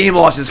 game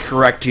loss is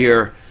correct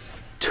here.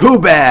 Too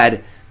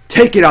bad.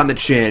 Take it on the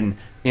chin.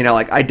 You know,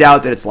 like I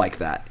doubt that it's like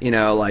that. You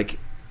know, like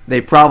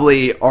they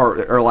probably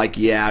are like,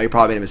 yeah, we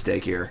probably made a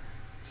mistake here.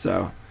 So,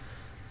 all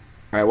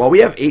right, well, we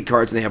have 8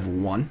 cards and they have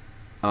 1.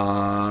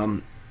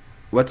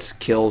 Let's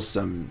kill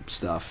some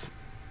stuff,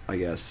 I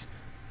guess.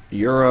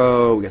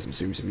 Euro, we got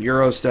some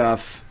Euro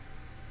stuff.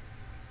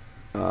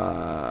 We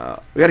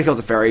gotta kill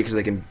Teferi because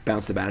they can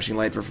bounce the Banishing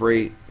Light for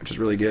free, which is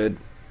really good.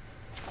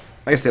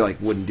 I guess they like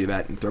wouldn't do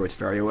that and throw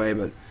Teferi away,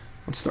 but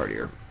let's start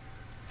here.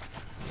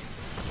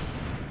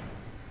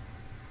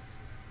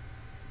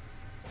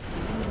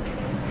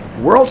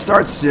 World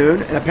starts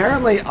soon, and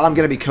apparently I'm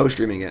gonna be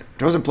co-streaming it.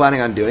 I wasn't planning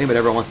on doing, but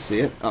everyone wants to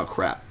see it. Oh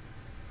crap!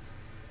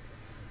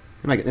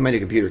 They might do a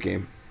computer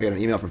game. I got an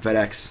email from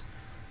FedEx.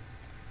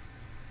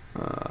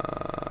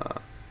 How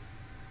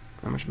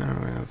much mana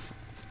do I have?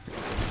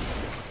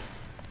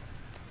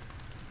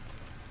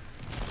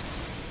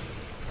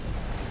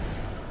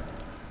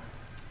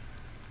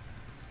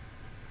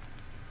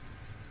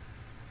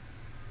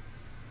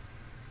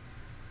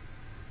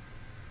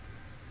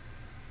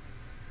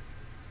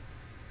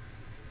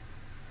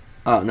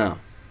 Oh, no.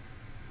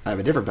 I have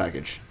a different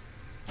package.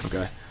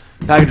 Okay.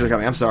 Packages are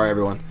coming. I'm sorry,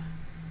 everyone.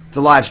 It's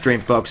a live stream,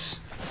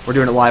 folks. We're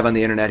doing it live on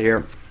the internet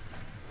here.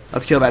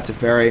 Let's kill that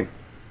Teferi.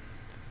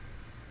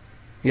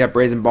 We got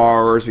Brazen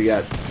Borrowers. We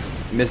got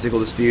Mystical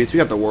Disputes. We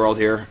got the World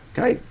here.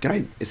 Can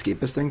I escape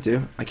this thing,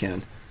 too? I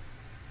can.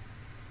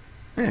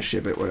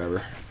 Ship it,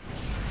 whatever.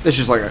 It's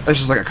just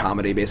like a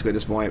comedy, basically, at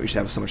this point. We should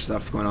have so much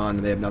stuff going on,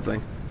 and they have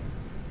nothing.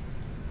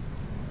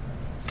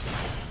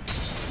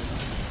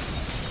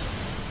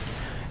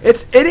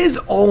 It is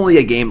only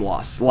a game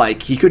loss.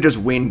 Like, he could just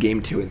win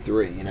game 2 and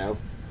 3, you know?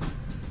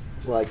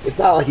 Like, it's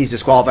not like he's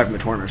disqualified from the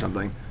tournament or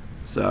something.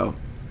 So.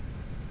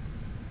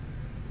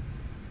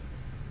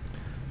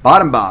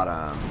 Bottom.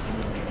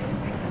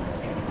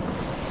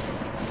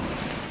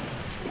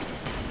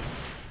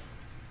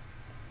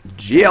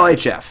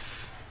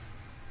 GLHF.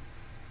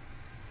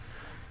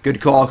 Good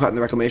call, cutting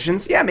the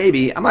reclamations. Yeah,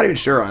 maybe. I'm not even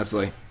sure,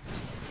 honestly.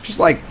 Just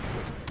like,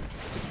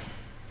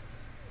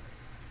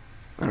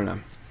 I don't know.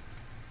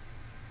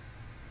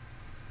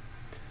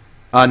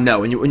 No,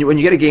 when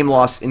you get a game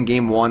loss in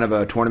game 1 of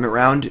a tournament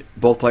round,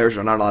 both players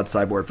are not allowed to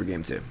sideboard for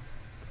game 2.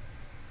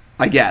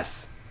 I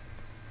guess.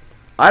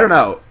 I don't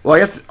know. Well, I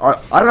guess I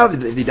don't know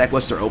if the deck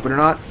lists are open or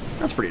not.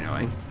 That's pretty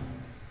annoying.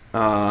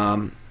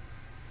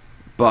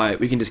 But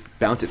we can just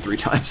bounce it 3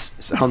 times,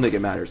 so I don't think it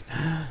matters.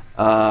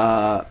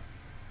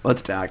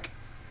 Let's attack.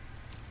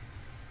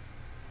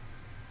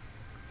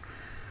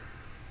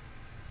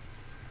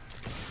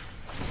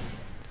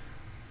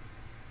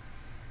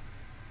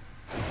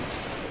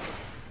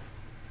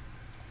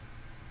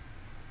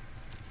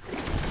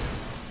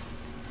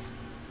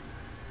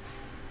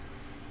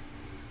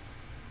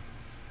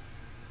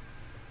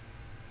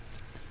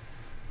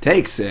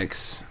 Take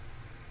 6.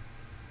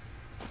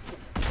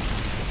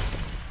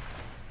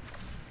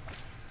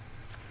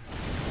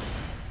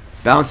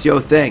 Bounce yo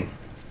thing.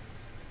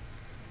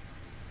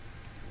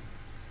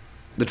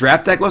 The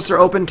draft deck lists are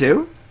open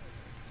too?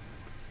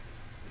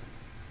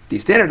 The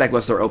standard deck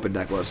lists are open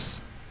deck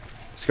lists.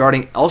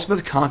 Discarding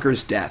Elspeth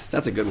Conquers Death.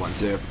 That's a good one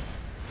too.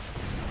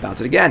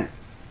 Bounce it again.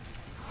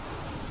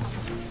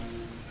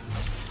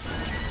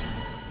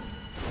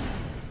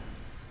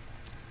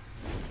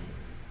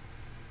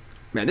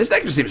 Man, this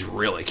deck just seems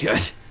really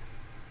good.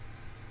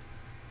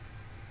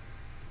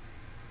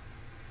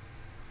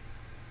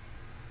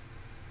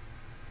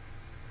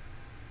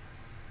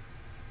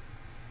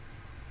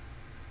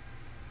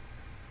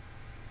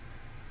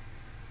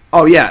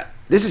 Oh, yeah.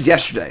 This is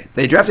yesterday.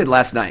 They drafted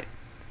last night.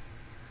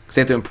 Because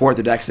they have to import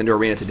the decks into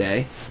Arena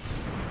today.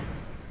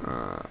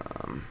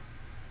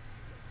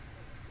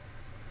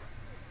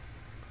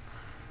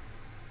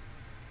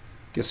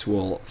 Guess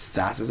we'll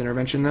Thassa's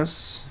Intervention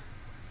this.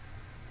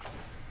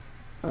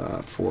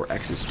 For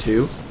X is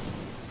 2.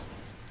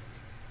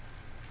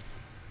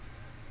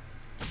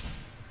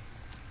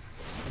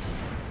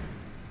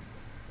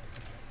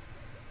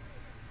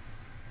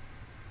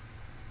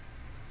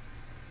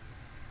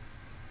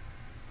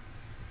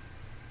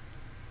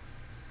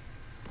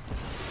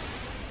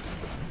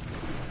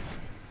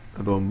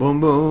 Boom, boom,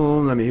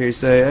 boom. Let me hear you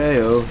say,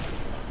 ayo.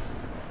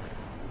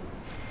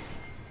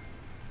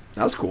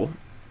 That was cool.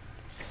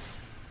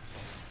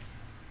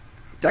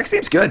 Deck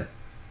seems good.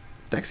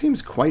 Deck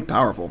seems quite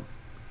powerful.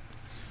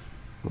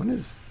 What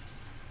is...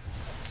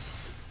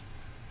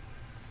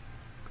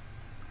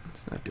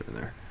 What's that doing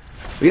there?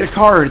 We get a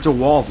card. It's a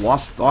Wall of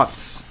Lost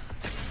Thoughts.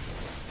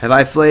 Have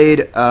I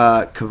played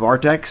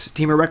Kavartek's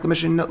Temur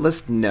Reclamation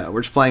list? No.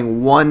 We're just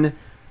playing one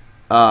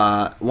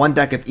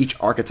deck of each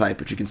archetype,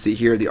 which you can see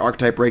here. The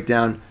archetype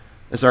breakdown.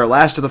 This is our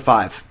last of the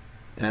 5.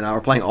 And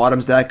we're playing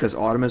Autumn's deck because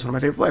Autumn is one of my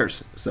favorite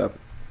players. So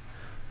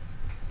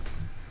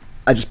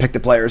I just picked the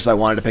players, so I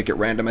wanted to pick it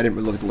random. I didn't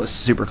really look at the list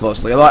super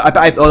closely.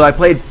 Although I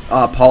played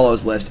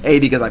Paulo's list, A,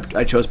 because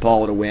I chose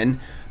Paulo to win.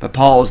 But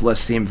Paulo's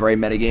list seemed very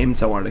metagame,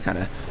 so I wanted to kind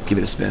of give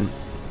it a spin.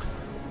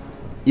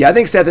 Yeah, I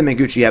think Seth and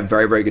Mengucci have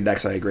very, very good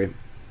decks. I agree.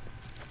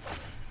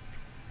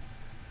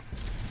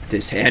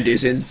 This hand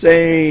is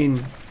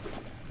insane.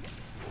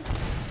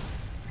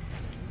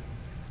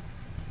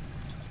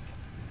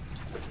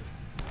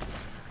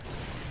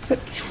 Is that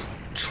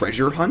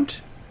treasure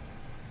hunt?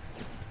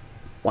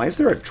 Why is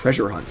there a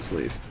treasure hunt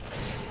sleeve?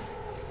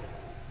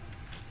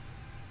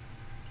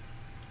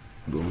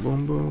 Boom,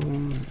 boom,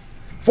 boom.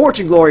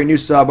 Fortune Glory, new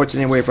sub. What's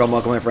your name? Where you from?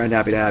 Welcome, my friend.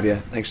 Happy to have you.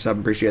 Thanks for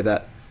subbing. Appreciate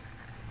that.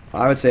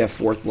 I would say a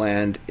 4th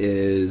land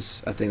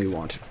is a thing we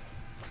want.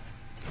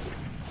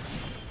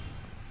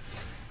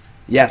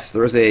 Yes,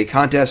 there is a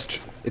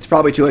contest. It's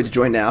probably too late to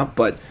join now,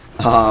 but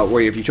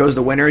where if you chose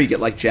the winner, you get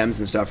like gems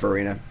and stuff for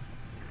Arena.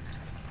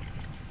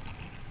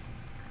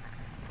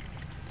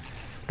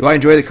 Do I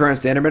enjoy the current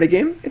standard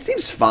metagame? It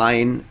seems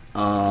fine.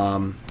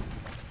 Better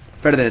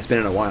than it's been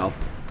in a while.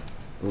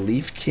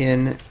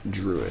 Leafkin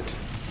Druid.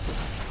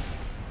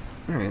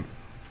 Alright.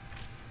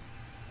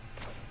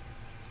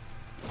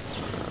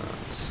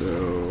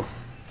 So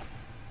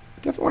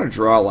I definitely want to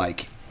draw,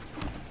 like,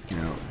 you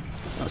know,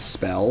 a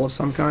spell of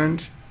some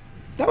kind.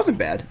 That wasn't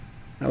bad.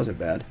 That wasn't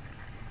bad.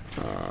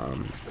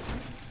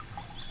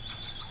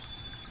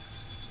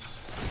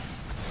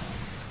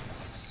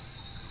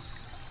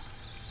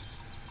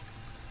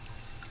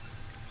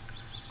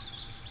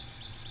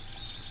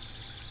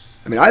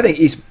 I mean, I think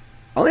East...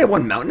 I only have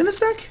 1 mountain in this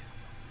deck?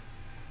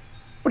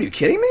 What, are you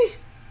kidding me?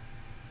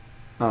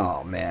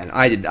 Oh, man.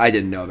 I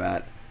didn't know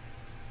that.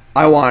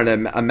 I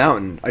wanted a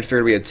mountain. I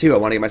figured we had 2. I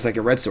wanted to get my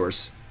second red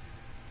source.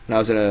 And I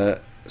was in a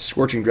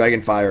Scorching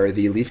Dragonfire,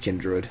 the Leafkin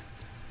Druid.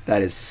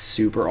 That is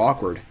super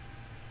awkward.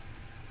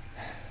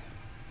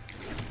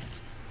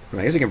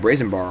 I guess we can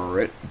Brazen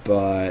Borrower it,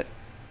 but...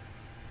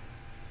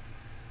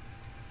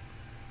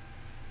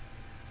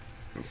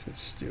 Let's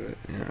just do it.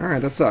 Yeah,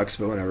 alright, that sucks,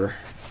 but whatever.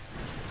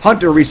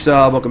 Hunter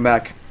resub, welcome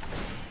back.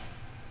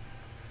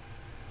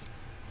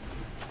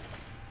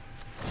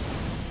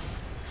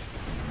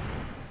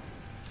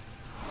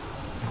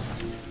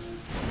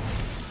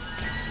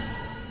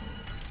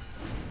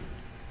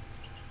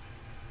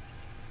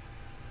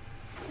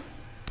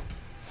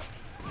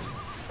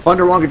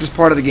 Thunderwonk is just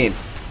part of the game.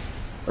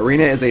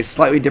 Arena is a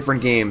slightly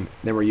different game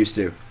than we're used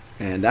to,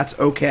 and that's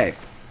okay.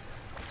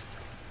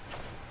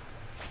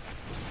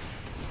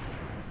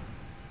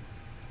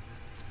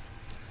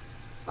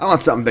 I want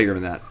something bigger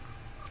than that.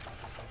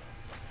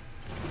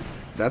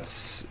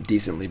 That's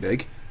decently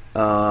big.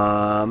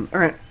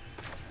 Alright.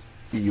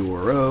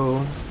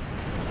 Euro.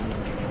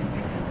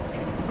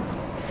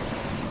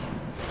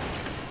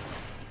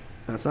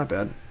 That's not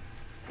bad.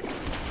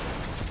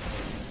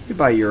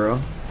 Goodbye,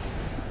 Euro.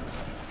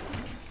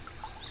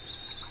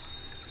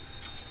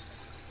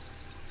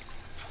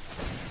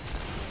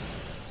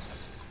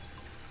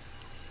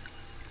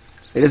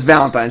 It is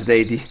Valentine's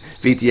Day,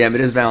 VTM.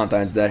 It is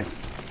Valentine's Day.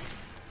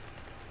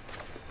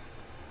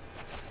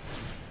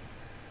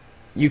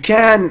 You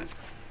can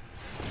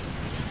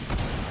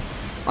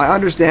I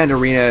understand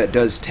Arena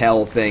does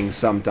tell things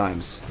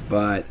sometimes,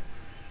 but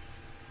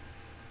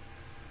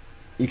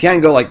you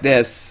can go like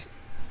this.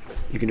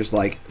 You can just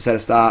like set a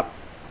stop.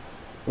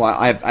 Well,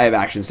 I have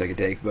actions I can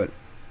take, but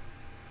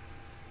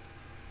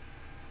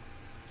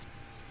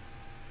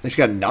they just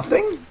got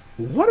nothing?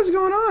 What is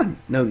going on?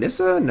 No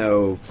Nissa,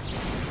 no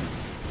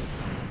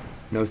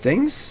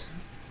things.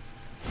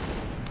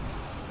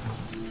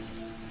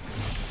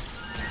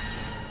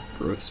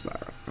 Growth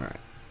spiral. All right,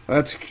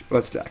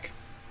 let's deck.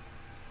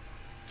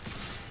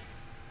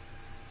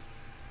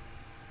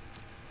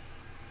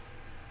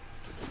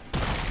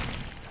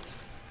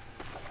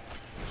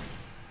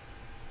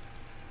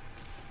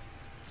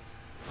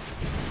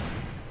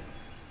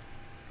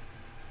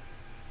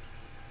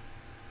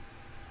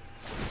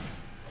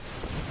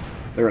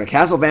 They're going to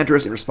Castle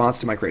Vantress in response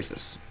to my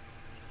Crisis.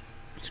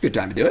 It's a good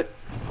time to do it.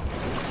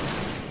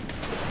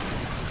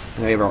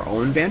 And we have our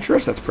own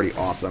Vantress. That's pretty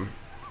awesome.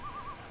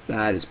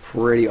 That is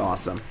pretty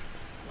awesome.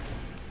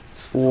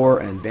 4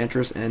 and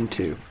Vantress and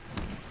 2.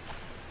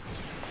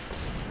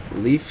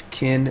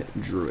 Leafkin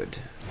Druid.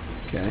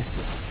 Okay.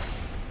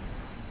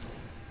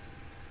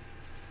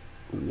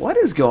 What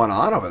is going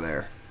on over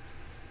there?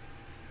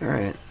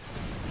 Alright.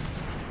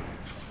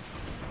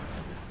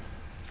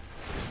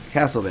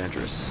 Castle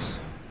Vantress.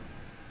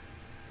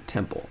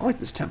 Temple. I like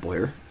this temple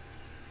here.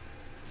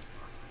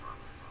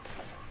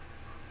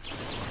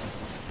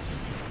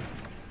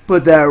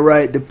 Put that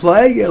right to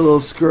play. Get a little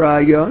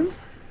scry going.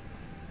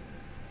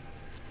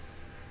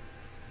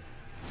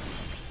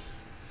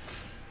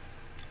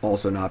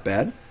 Also not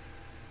bad.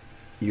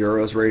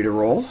 Euro's ready to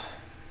roll.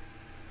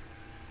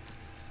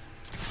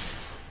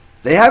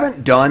 They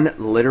haven't done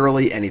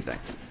literally anything.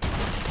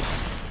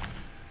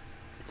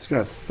 Just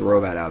gonna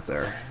throw that out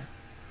there.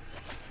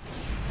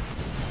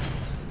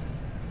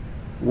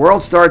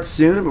 World starts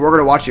soon, but we're going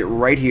to watch it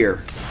right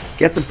here.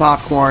 Get some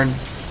popcorn.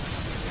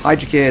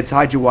 Hide your kids.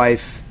 Hide your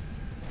wife.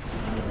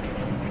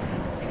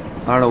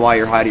 I don't know why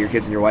you're hiding your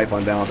kids and your wife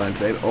on Valentine's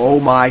Day. Oh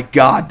my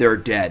god, they're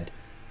dead.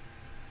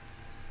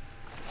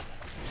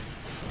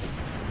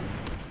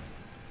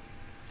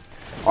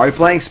 Are you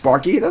playing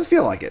Sparky? It does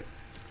feel like it.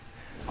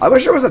 I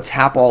wish there was a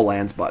tap all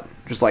lands button.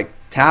 Just like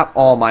tap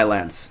all my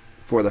lands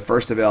for the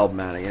first available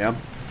mana, you know?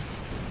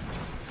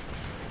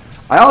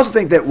 I also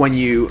think that when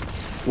you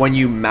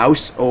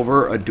mouse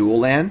over a dual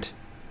land,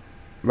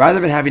 rather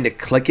than having to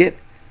click it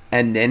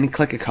and then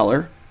click a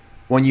color,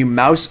 when you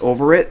mouse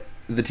over it,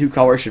 the 2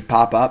 colors should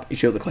pop up. You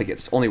should be able to click it.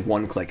 It's only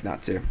 1 click,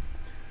 not 2. What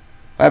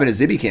happened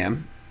to Zibby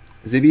Cam?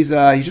 Zibby's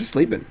he's just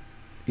sleeping.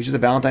 He's just a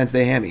Valentine's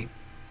Day hammy.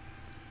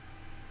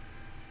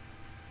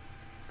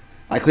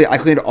 I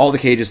cleaned all the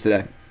cages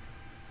today.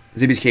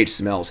 Zibby's cage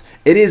smells.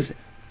 It is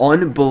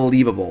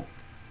unbelievable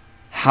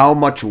how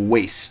much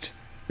waste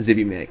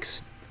Zibby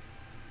makes.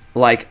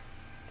 Like,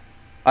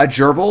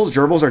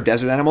 gerbils are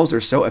desert animals.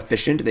 They're so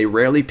efficient. They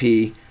rarely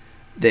pee.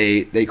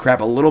 They crap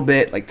a little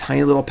bit, like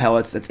tiny little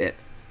pellets. That's it.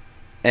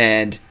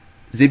 And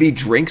Zibby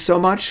drinks so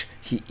much.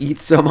 He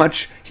eats so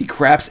much. He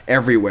craps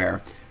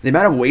everywhere. The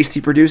amount of waste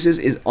he produces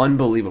is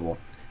unbelievable.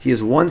 He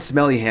is one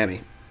smelly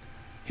hammy.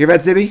 Hear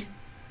that, Zibby?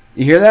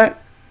 You hear that?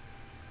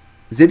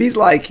 Zibby's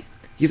like,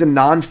 he's a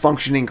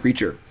non-functioning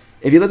creature.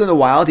 If he lived in the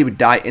wild, he would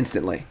die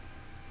instantly.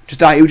 Just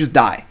die. He would just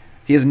die.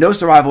 He has no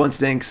survival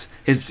instincts.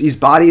 His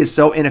body is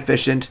so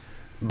inefficient.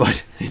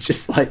 But it's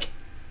just like,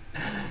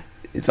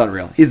 it's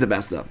unreal. He's the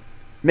best, though.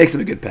 Makes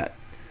him a good pet.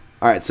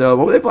 All right, so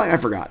what were they playing? I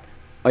forgot.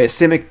 Oh, yeah,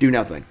 Simic, do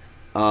nothing.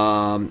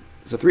 So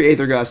 3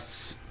 Aether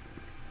Gusts.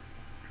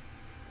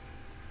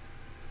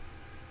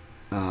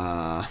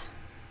 I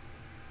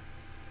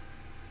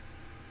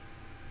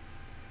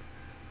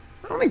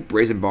don't think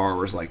Brazen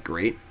Borrower's, like,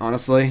 great,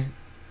 honestly.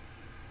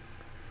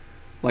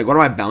 Like, what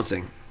am I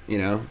bouncing, you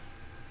know?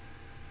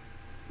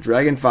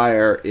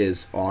 Dragonfire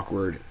is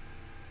awkward.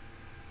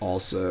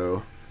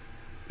 Also,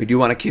 we do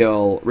want to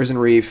kill Risen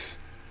Reef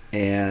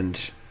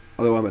and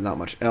other one, but not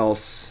much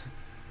else.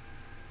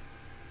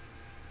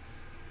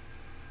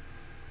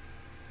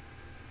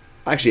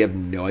 I actually have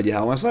no idea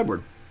how I want to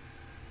sideboard.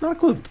 Not a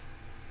clue.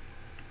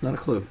 Not a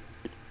clue.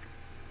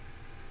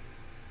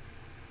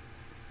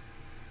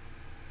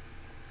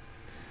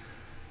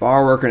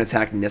 Borrower can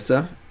attack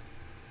Nissa,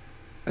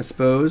 I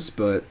suppose,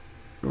 but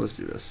let's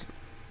do this.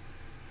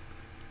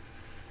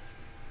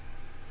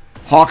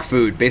 Hawk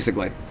food,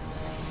 basically.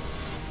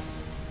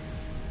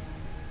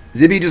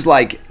 Zibby just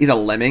like, he's a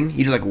lemming.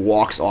 He just like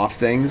walks off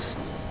things.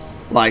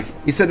 Like,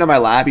 he's sitting on my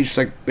lap. He just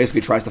like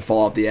basically tries to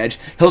fall off the edge.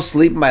 He'll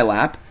sleep in my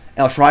lap,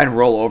 and I'll try and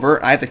roll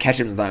over. I have to catch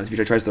him sometimes if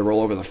he tries to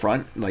roll over the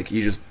front. Like,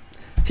 he's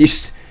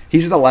just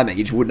a lemming.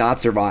 He just would not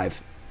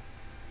survive.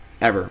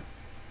 Ever.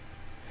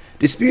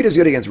 Dispute is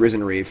good against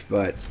Risen Reef,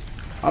 but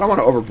I don't want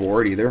to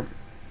overboard either.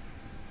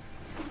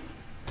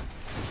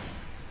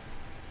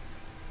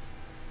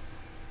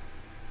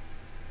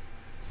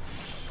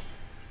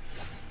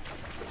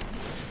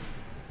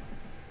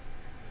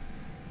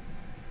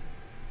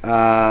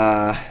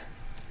 I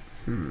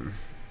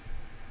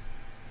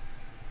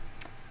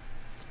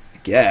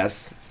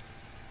guess.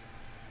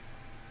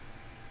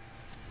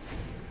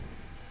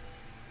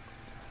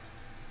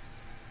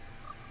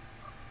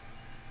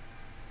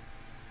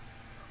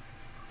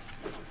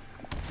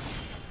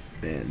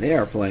 Man, they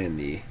are playing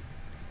the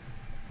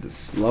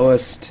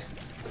slowest,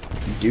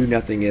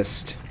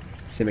 do-nothingest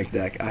Simic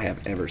deck I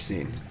have ever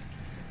seen.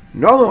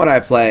 Normally when I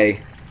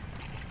play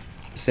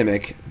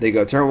Simic, they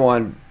go turn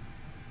 1,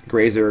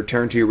 Grazer,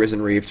 turn 2,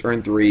 Risen Reef,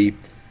 turn 3,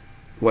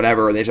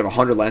 whatever, and they just have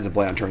 100 lands in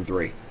play on turn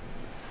 3.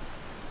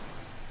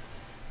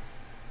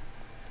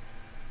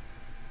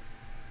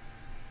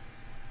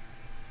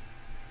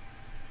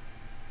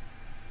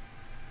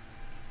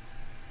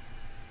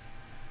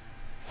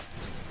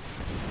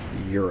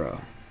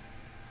 Euro.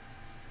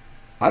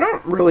 I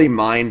don't really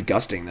mind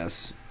gusting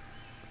this.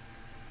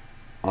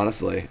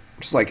 Honestly.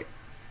 Just like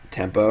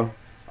tempo.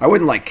 I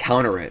wouldn't like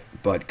counter it,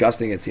 but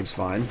gusting it seems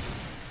fine.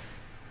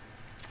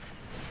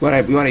 We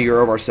want to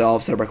Euro of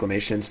ourselves, set up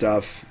Reclamation and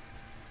stuff.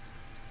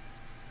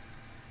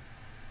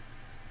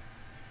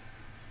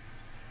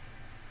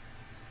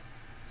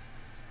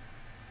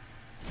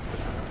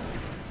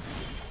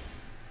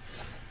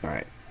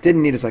 Alright.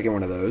 Didn't need a second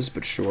one of those,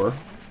 but sure.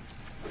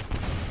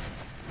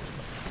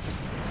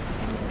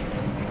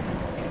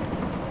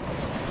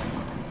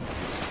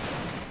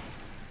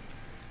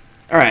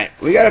 Alright,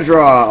 we gotta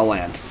draw a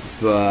land,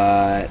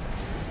 but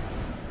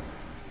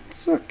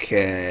it's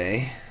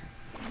okay.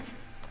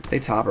 They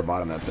top or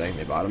bottom that thing.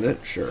 They bottomed it?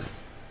 Sure.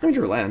 I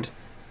drew a land.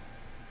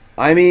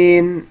 I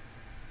mean,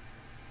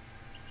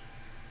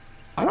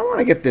 I don't want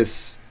to get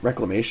this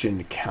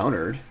Reclamation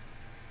countered.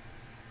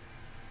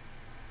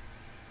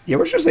 Yeah,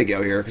 we're just gonna say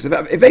go here, because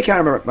if they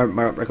counter my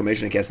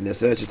Reclamation and cast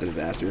Nissa, it's just a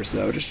disaster,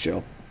 so just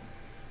chill.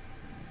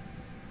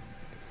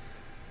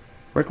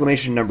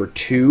 Reclamation number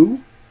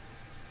 2.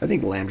 I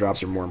think land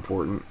drops are more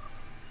important.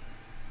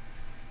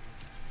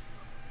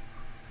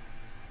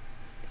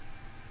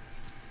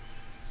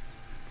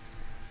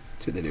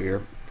 Let's see what they do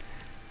here.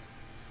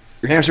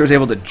 Your hamster is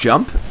able to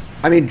jump.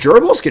 I mean,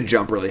 gerbils can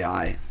jump really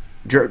high.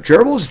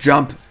 Gerbils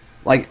jump,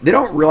 like, they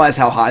don't realize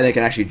how high they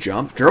can actually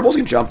jump. Gerbils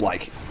can jump,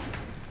 like,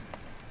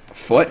 a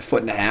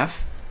foot and a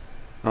half.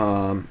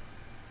 Can't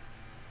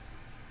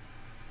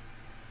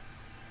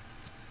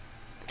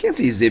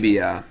see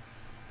Zibby,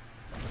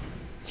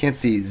 can't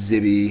see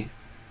Zibby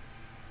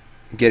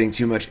getting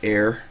too much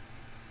air.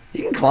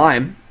 He can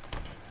climb.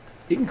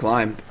 He can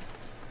climb.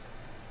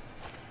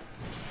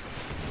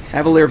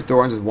 Cavalier of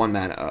Thorns with 1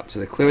 mana up.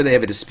 So clearly they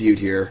have a dispute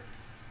here.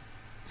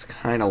 It's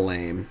kind of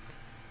lame.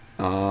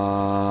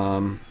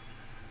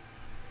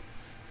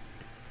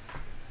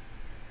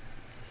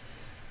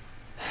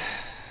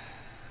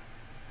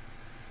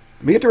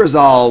 We get to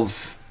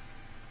resolve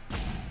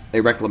a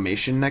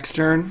Reclamation next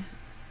turn.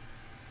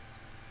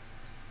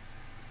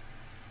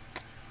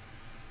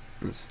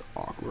 That's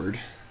awkward.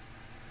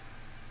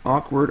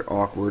 Awkward,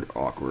 awkward,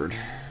 awkward.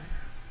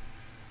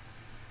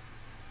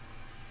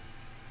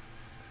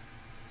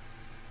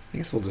 I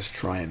guess we'll just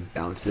try and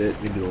bounce it.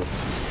 Maybe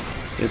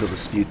they'll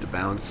dispute the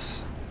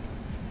bounce.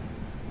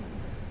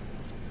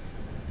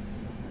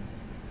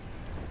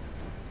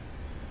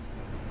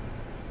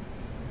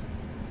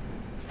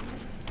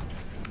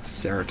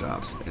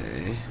 Ceratops,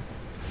 eh?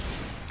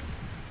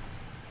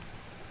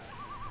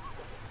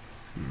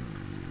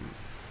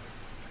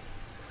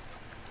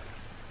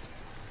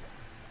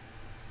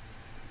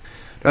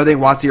 I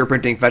think WotC or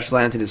printing fetch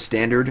lands in his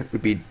standard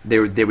would be they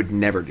would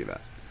never do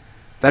that.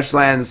 Fetch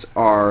lands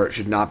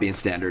should not be in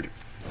standard.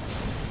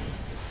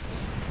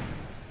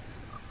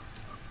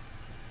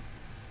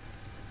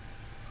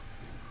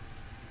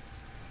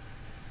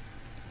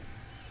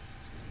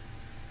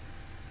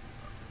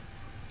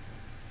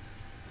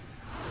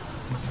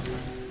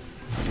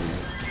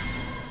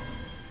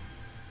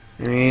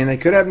 I mean, they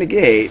could have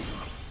negate.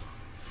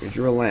 They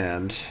drew a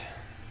land.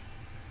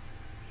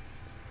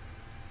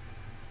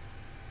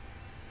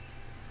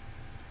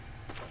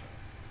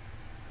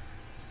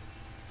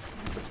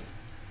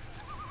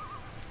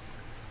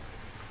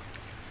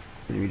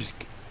 Maybe just...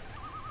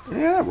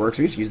 Yeah, that works.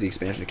 We just use the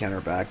expansion to counter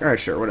it back. Alright,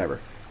 sure,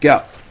 whatever.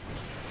 Go.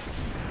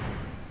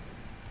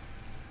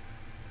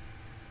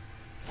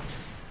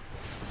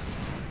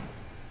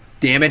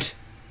 Damn it.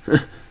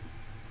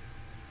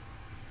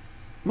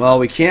 Well,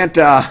 we can't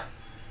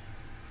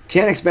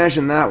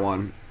expansion that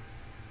one.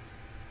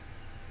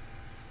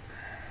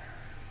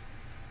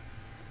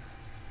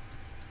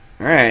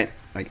 Alright,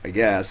 I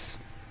guess.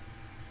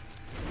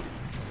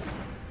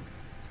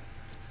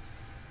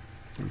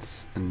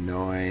 It's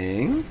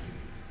annoying.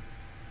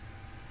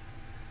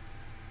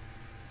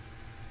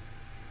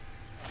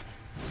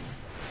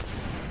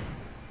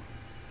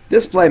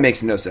 This play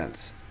makes no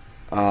sense.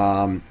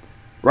 Right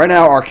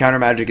now, our counter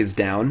magic is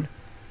down.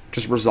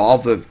 Just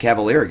resolve the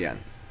Cavalier again.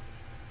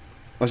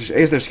 I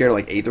guess they're scared of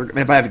like 8th. I mean,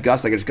 if I have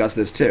Gust, I can just Gust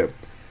this too.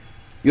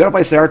 You gotta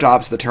play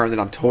Ceratops the turn that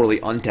I'm totally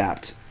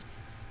untapped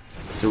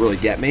to really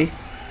get me.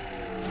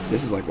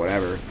 This is like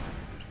whatever.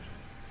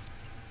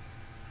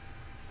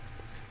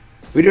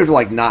 We do have to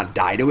like not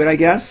die to it, I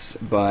guess,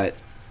 but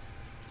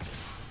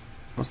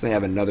unless they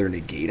have another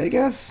negate, I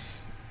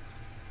guess.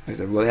 Like I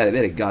said, well, they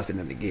had a Gust and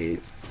a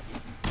negate.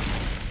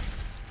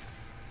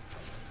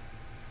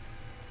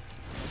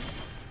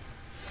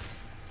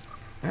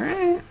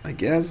 Alright, I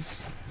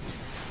guess.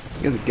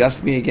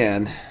 Gust me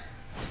again.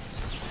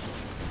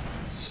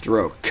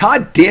 throw.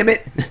 God damn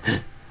it!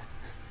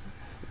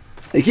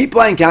 They keep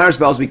playing counter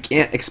spells. We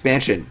can't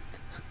expansion.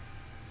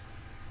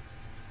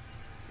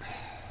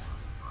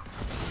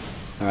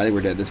 Alright, I think we're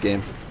dead this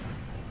game.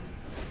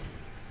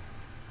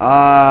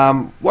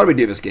 What do we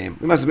do this game?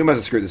 We must have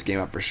screwed this game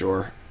up for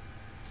sure.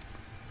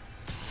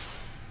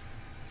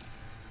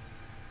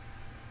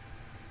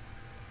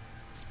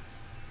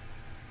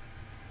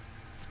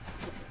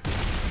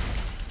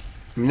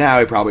 Now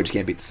we probably just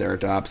can't beat the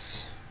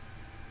Ceratops.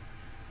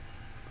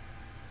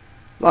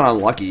 It's not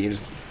unlucky. You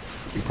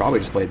probably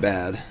just played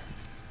bad.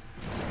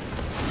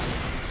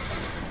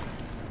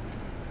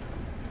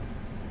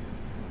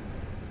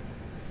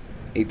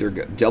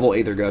 Double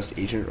Aether Gust,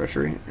 Ancient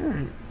Retreat.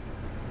 Right.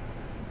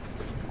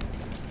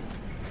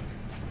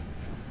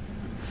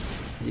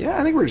 Yeah,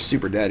 I think we're just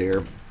super dead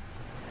here.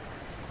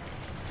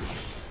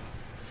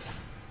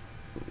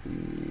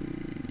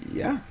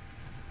 Yeah.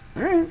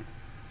 Alright.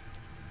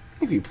 I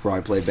think we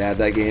probably played bad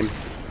that game.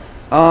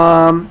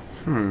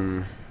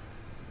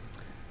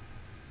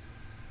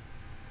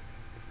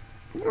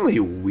 Really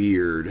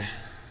weird.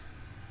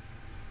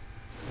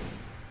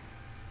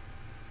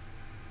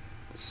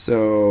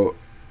 So...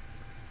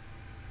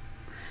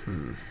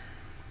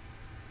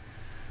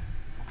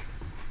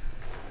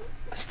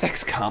 This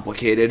deck's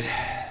complicated.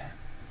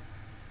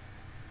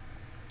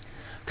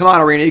 Come on,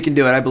 Arena, you can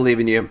do it. I believe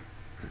in you.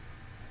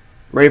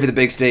 Ready for the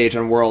big stage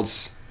on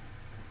Worlds.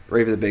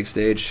 Ready for the big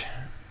stage.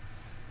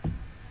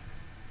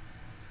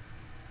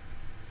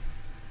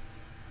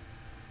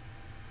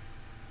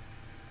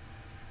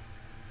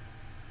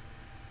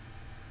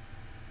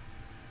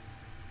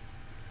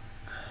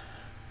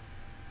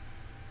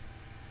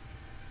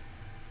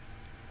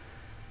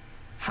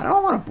 How do I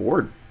want to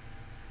board?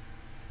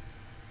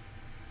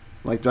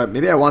 Like,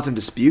 maybe I want some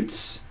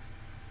disputes?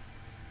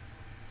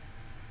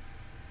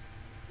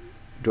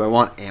 Do I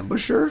want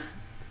Ambusher?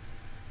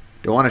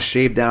 Do I want to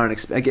shave down and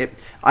expect it?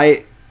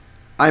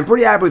 I'm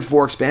pretty happy with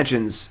 4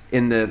 expansions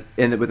with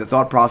the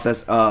thought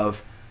process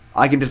of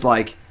I can just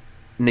like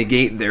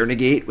negate their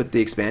negate with the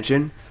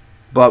expansion.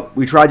 But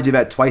we tried to do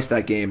that twice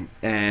that game,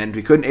 and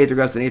we couldn't Aether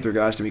Gust and Aether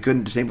Gust, and we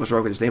couldn't Disable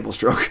Stroke with Disable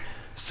Stroke.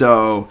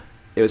 So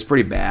it was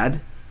pretty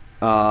bad.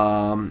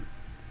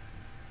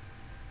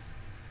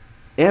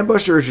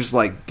 Ambusher is just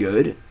like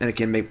good, and it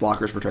can make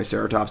blockers for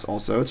Triceratops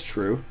also. It's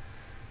true.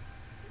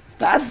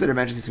 Fastest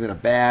Intervention seems kind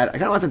of bad. I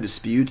kind of want some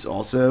disputes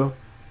also.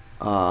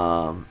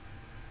 I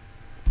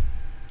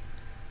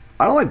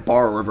don't like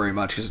Borrower very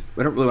much because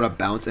I don't really want to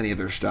bounce any of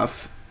their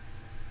stuff.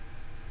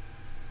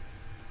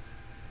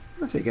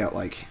 I'm going to take out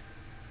like...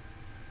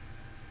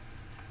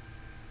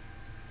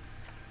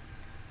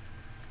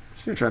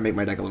 Just going to try and make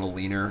my deck a little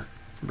leaner.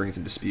 Bring in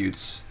some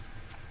disputes.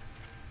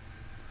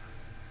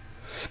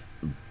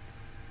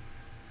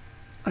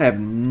 I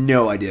have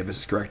no idea if this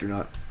is correct or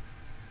not.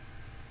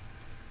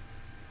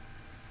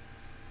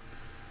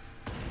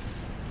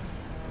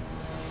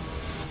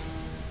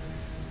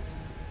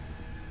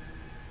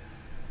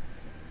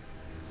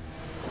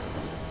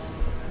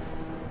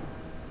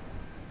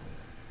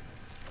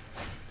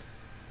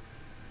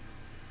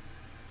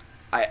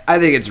 I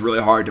think it's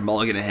really hard to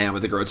mulligan a hand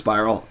with the Growth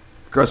Spiral.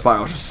 Growth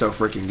Spiral is just so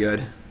freaking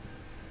good.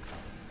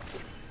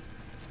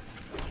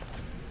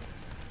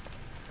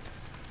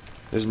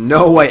 There's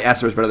no way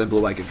Esper is better than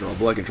Blue-White Control.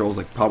 Blue-White Control is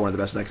like probably one of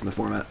the best decks in the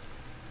format.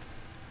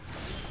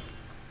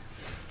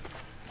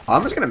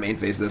 I'm just going to main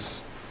phase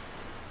this.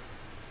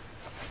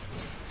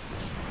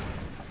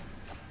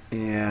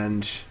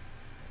 And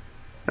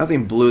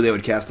nothing blue they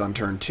would cast on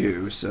turn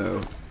 2,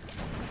 so...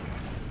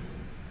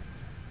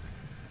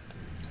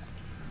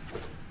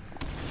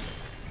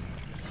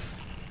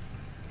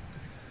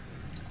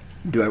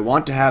 Do I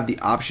want to have the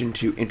option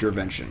to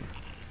Intervention?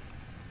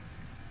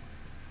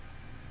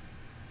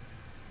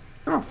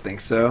 I don't think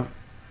so.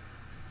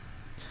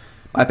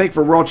 My pick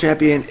for World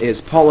Champion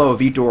is Paulo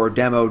Vitor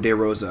Demo de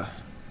Rosa.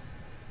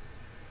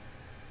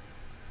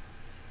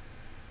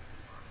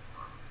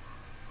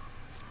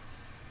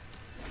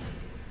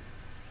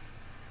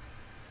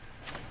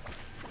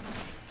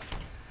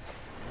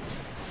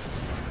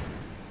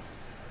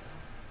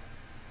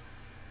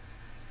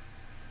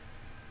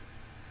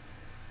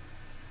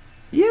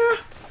 Yeah.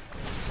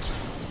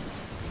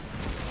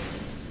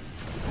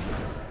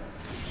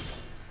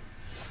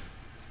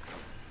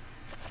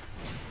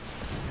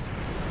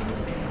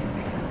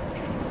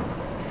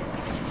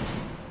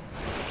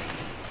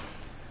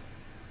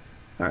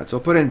 Alright, so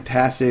I'll put in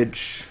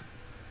Passage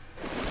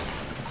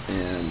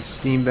and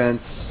Steam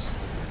Vents.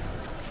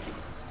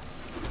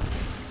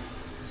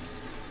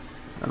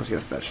 I'm just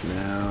going to fetch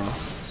now.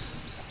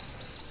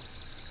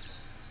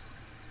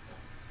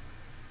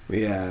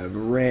 We have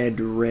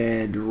red,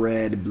 red,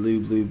 red, blue,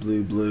 blue,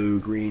 blue, blue,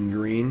 green,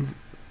 green.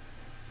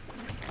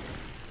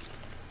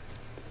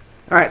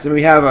 Alright, so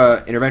we have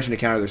an intervention to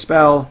counter their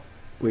spell.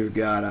 We've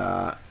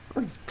got,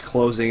 we're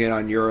closing it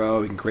on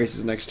Euro. We can create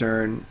this next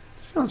turn.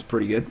 Sounds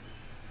pretty good.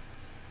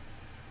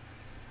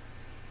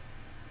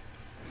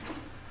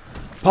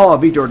 Paulo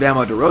Vitor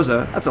Damo de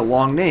Rosa. That's a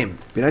long name.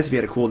 Be nice if he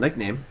had a cool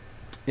nickname.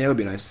 Yeah, it would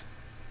be nice.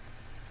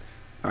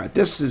 Alright,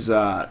 this is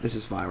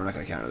fine. We're not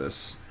going to counter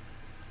this.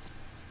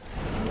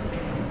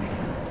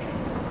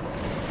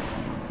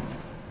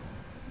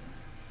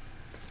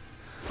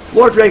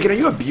 Lord Draken, are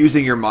you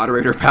abusing your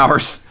moderator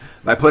powers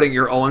by putting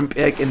your own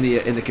pick in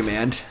the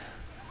command?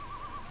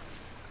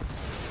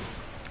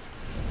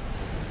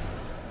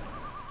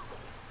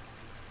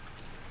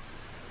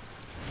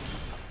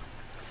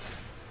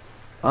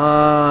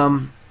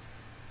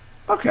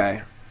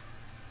 Okay.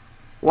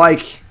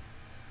 Like,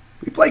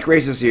 we play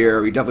Graces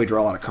here. We definitely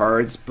draw a lot of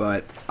cards,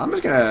 but I'm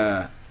just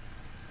gonna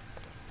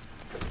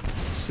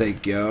say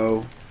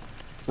go.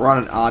 We're on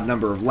an odd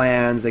number of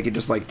lands. They could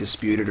just like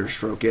dispute it or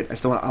stroke it.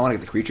 I want to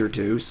get the creature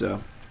too,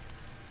 so.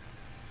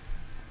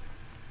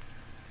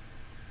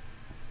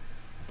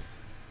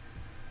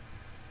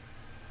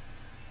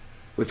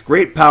 With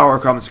great power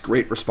comes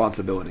great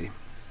responsibility.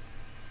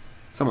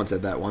 Someone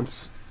said that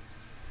once.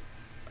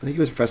 I think it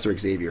was Professor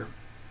Xavier.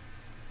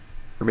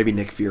 Or maybe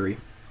Nick Fury.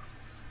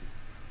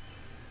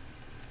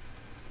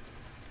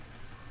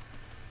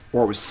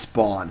 Or it was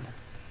Spawn.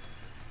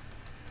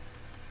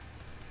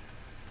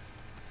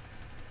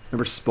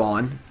 Remember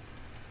Spawn?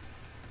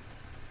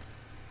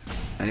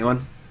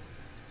 Anyone?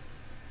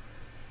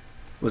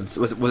 Was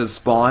it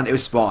Spawn? It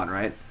was Spawn,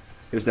 right?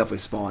 It was definitely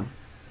Spawn.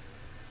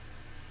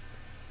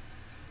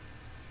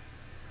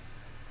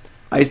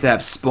 I used to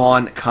have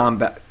Spawn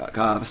comic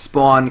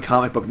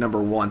book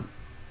number 1.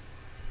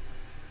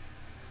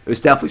 It was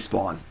definitely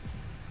Spawn.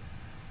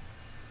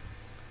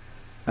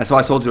 I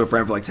sold it to a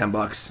friend for like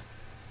 $10.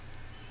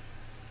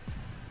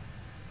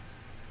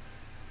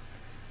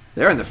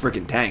 They're in the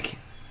freaking tank.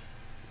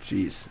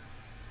 Jeez.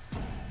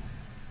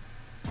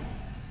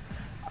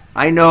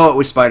 I know it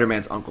was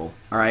Spider-Man's uncle.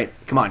 Alright?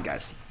 Come on,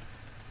 guys.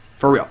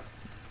 For real.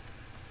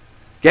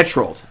 Get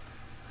trolled.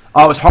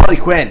 Oh, it was Harley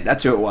Quinn.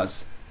 That's who it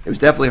was. It was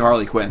definitely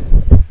Harley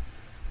Quinn.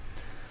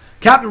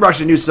 Captain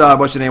Russia, new sub.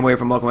 What's your name? Away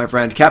from local, my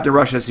friend. Captain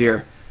Russia's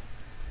here.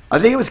 I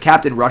think it was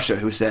Captain Russia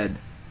who said,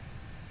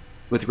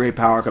 with great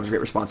power comes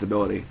great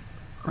responsibility.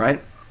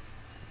 Right?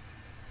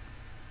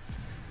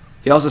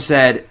 He also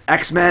said,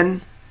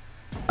 X-Men,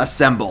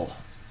 assemble.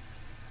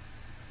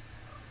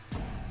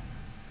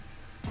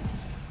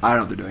 I don't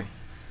know what they're doing.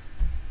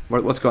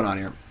 What's going on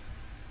here?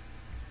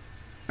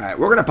 Alright,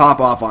 we're going to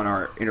pop off on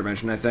our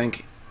intervention, I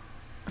think.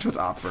 Let's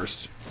op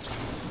first.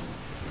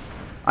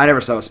 I never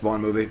saw a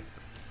Spawn movie.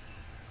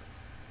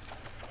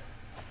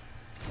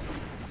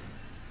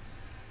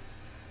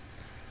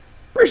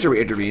 Pretty sure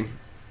we intervene.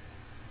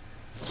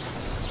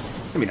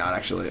 Maybe not,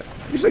 actually.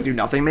 Just like do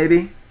nothing,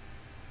 maybe?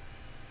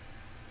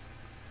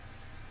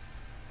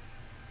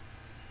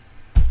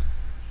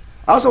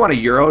 I also want a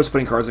Euro,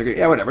 putting cards like,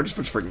 yeah, whatever, just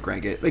freaking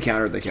crank it. They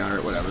counter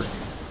it,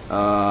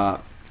 whatever.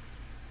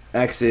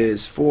 X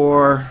is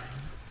 4.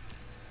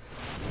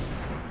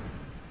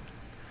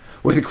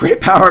 With a great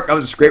power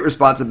comes great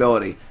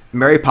responsibility.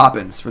 Mary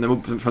Poppins from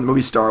the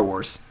movie Star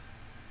Wars.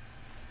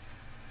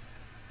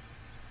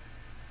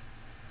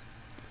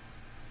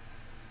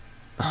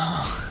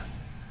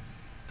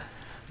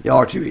 Y'all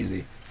are too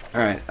easy.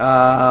 Alright,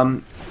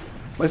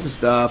 play some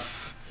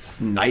stuff.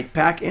 Night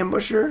Pack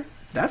Ambusher?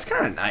 That's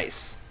kind of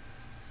nice,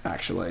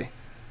 actually.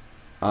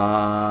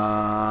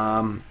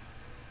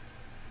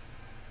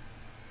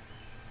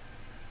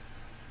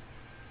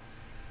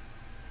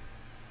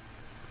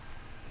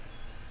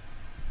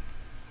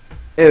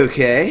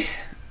 Okay.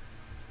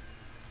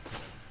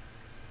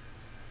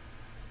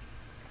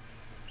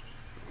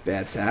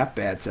 Bad tap,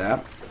 bad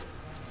tap.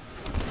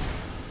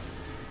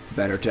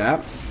 Better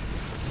tap.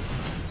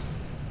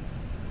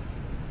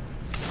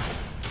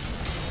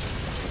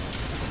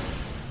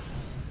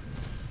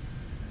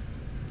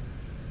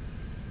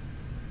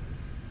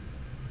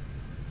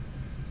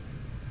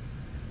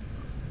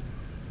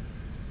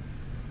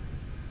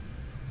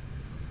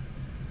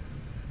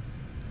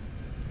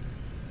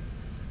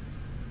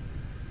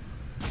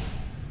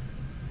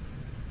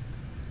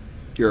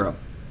 Europe.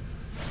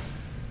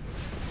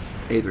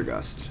 Aether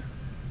Gust.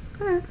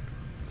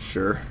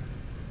 Sure.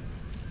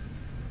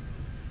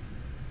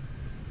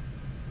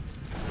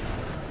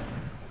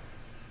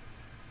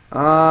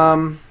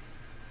 I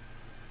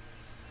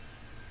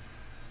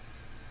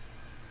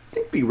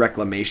think be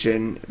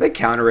Reclamation. If they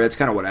counter it, it's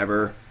kind of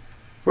whatever.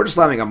 We're just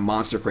slamming a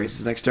Monster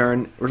Crisis next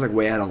turn. We're just like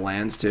way out of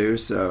lands too,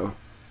 so.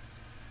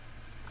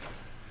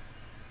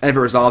 And if it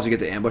resolves, you get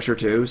the Ambusher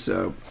too,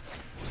 so.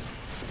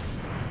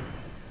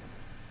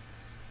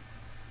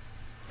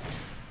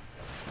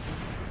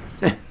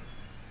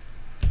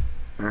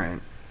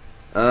 Alright.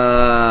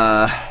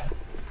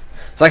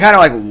 So I kind of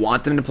like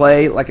want them to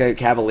play like a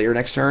Cavalier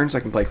next turn so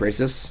I can play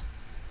Crisis.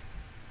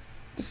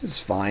 This is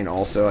fine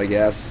also, I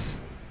guess.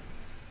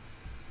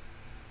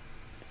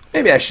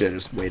 Maybe I should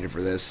have just waited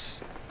for this.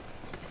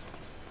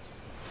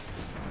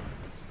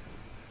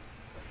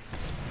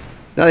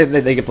 Now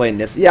they can play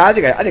Nis. Yeah, I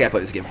think I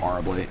played this game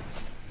horribly.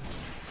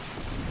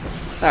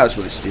 That was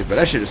really stupid.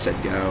 I should have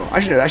said go. I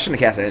shouldn't have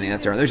cast anything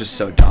that turn. They're just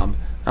so dumb.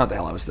 I don't know what the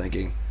hell I was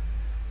thinking.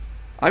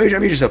 I'm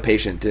usually so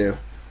patient too.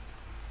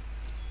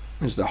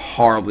 It was just a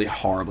horribly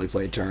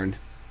played turn.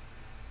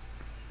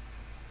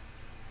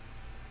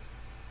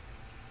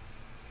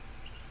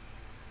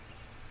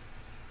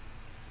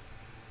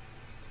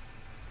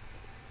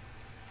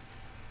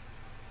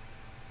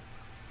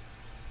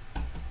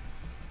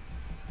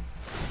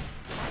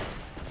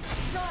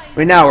 I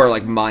mean, now we're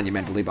like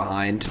monumentally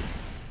behind.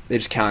 They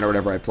just counter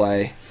whatever I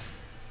play.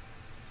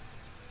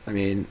 I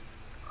mean,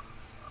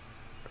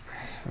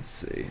 let's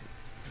see.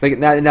 So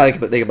now they can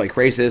play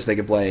Krasis. They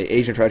can play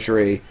Asian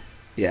Treachery.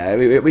 Yeah,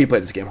 we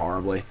played this game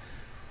horribly.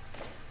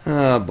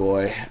 Oh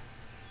boy.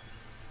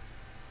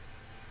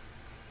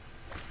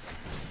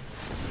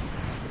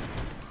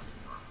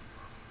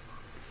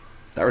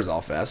 That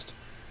resolved fast.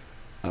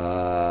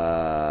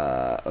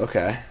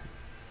 Okay.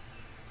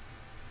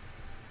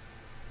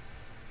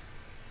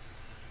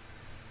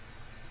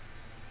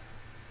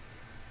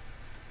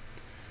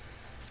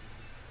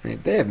 I mean,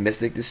 they have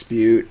Mystic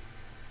Dispute.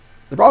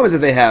 The problem is that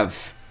they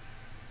have...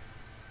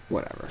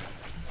 Whatever.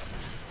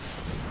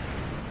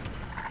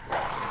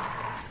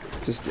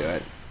 Just do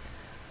it.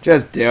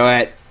 Just do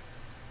it.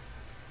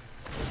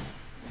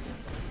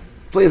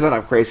 Please don't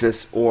have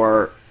Krasis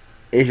or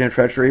Agent of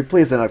Treachery.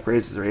 Please don't have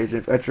Krasis or Agent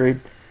of Treachery.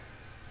 If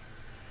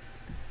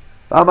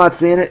I'm not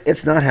seeing it,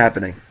 it's not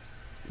happening.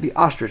 The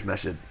ostrich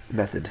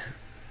method.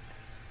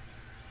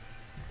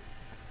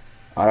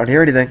 I don't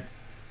hear anything.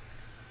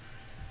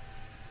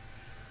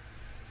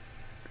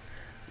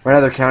 Right now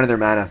they're counting their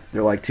mana.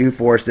 They're like 2,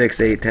 4, 6,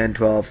 8, 10,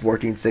 12,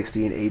 14,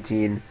 16,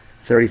 18,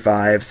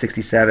 35,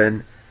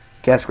 67.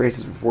 Cast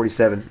Krasis for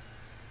 47.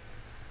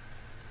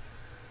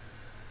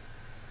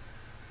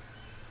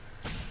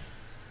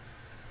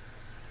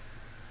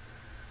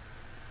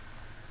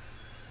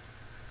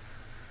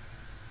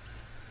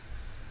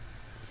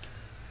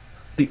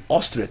 The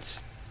ostrich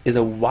is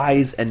a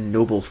wise and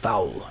noble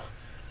fowl.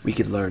 We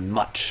could learn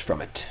much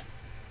from it.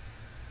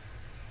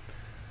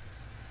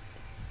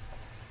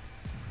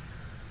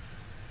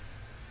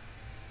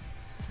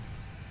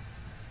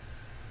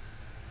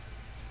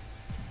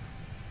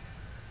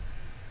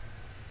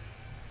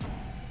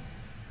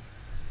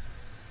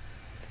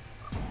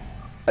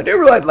 I do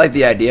really like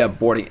the idea of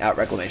boarding out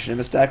Reclamation in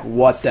this deck.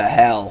 What the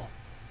hell?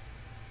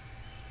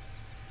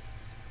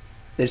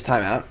 They just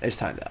time out? They just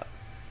timed out.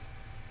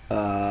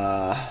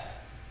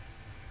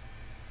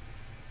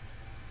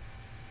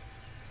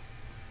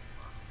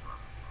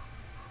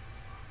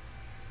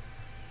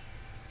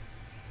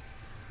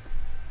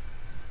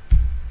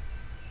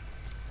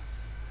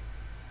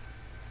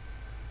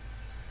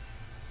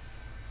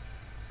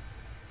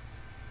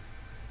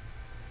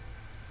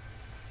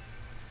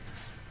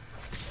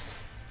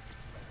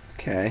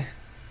 Okay.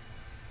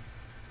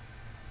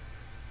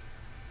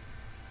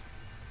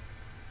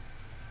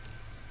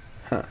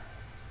 Huh.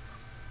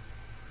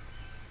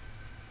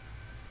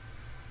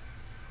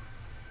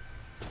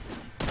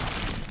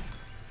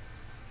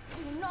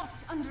 Do not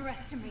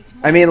underestimate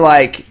my I mean,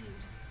 like, attitude.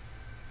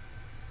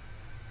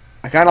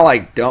 I kind of,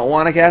 like, don't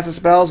want to cast a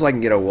spell so I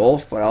can get a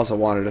wolf, but I also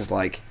want to just,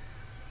 like,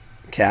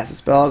 cast a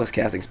spell because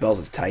casting spells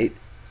is tight.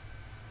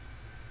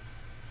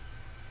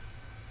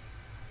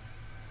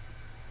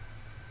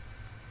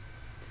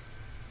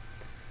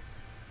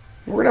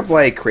 We're going to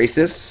play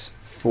Krasis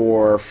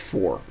for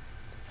 4.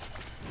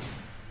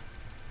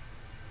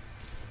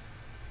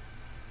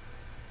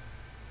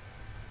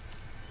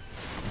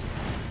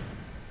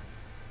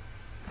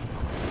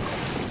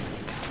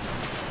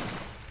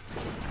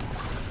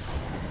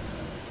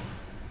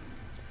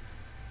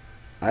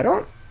 I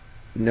don't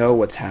know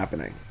what's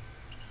happening.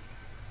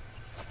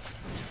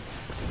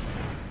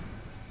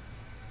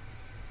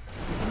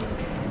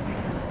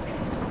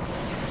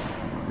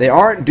 They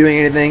aren't doing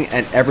anything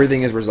and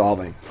everything is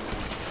resolving.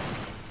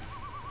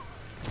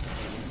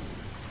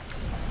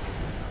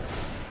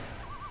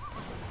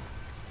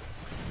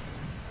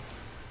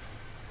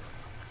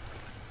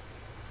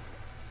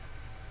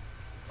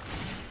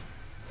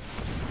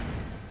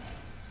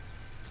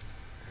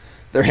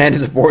 Their hand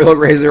is a Boreal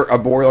Grazer, a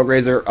Boreal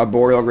Grazer, a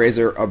Boreal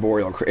Grazer, a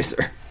Boreal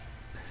Grazer.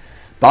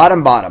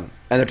 Bottom.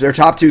 And their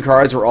top 2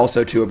 cards were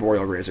also 2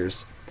 Boreal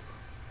Grazers.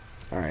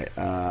 Alright,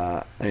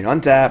 I mean,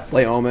 untap,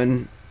 play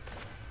Omen.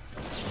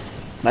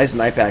 Nice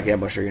Night Pack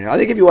Ambusher, you know. I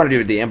think if you want to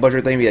do the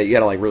Ambusher thing, you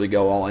gotta, like, really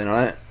go all in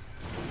on it.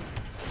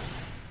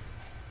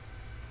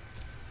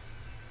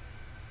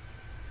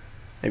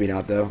 Maybe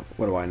not, though.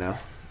 What do I know?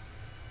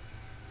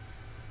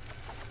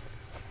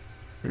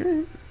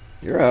 Alright,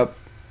 you're up.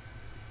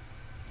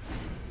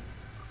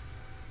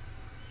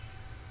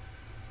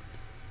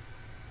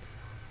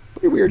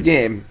 Pretty weird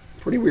game.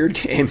 Pretty weird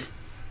game.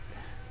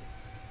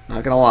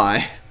 Not gonna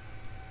lie.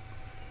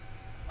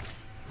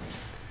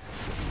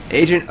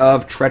 Agent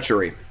of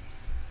Treachery.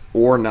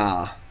 Or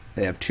nah.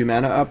 They have 2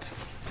 mana up.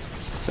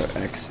 So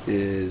X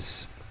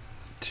is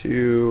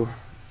 2.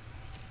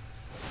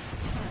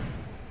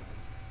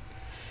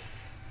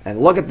 And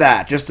look at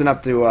that. Just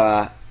enough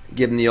to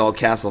give them the old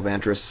Castle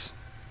Vantress.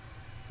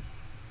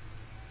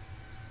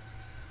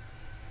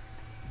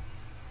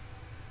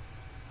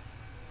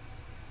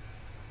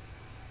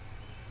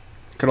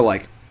 Could have,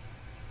 like,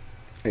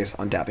 I guess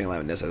untapping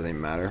and this doesn't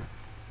even matter.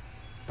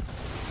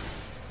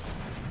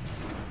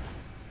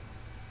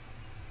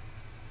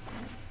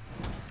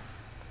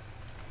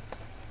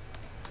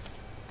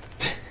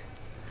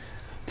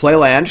 Play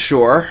land,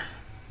 sure.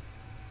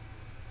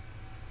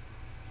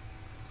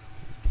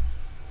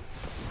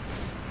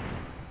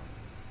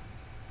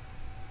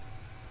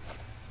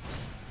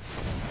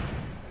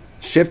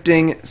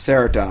 Shifting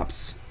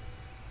Ceratops.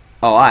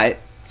 Oh, alright.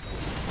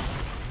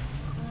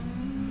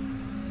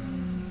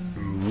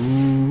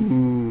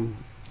 Ooh.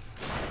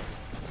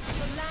 The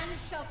land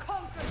shall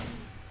conquer me.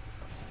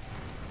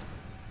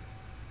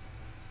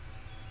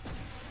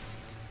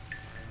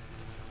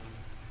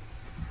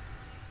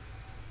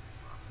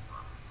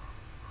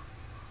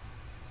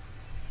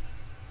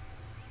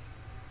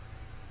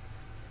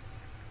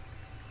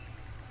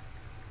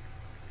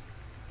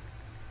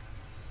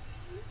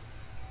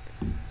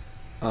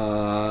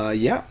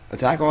 Yeah.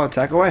 Attack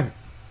away.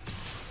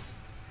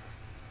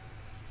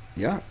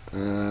 Yeah,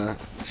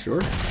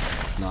 sure.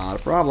 Not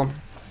a problem.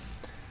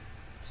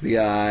 So we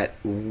got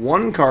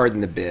one card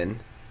in the bin.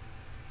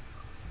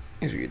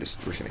 I guess we could just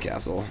push in a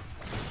castle.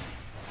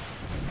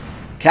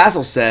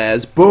 Castle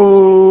says,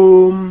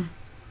 boom!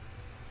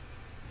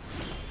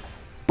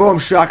 Boom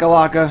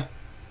shakalaka.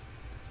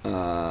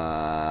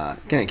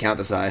 Can't count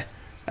this high.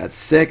 That's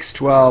 6,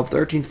 12,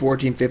 13,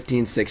 14,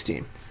 15,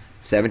 16,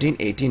 17,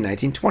 18,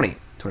 19, 20,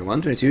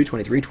 21, 22,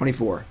 23,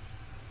 24.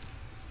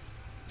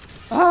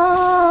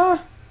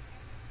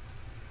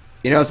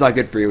 You know it's not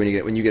good for you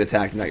when you get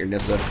attacked and not your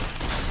Nissa.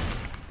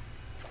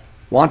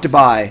 Want to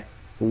buy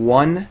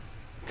one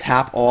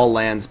tap all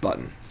lands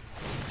button.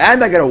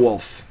 And I get a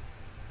wolf.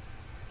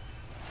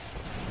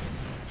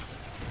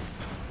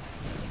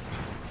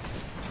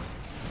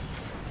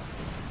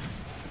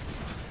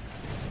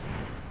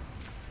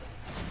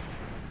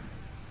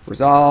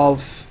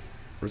 Resolve.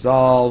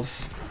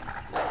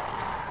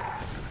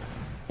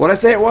 What'd I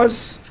say it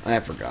was? I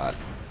forgot.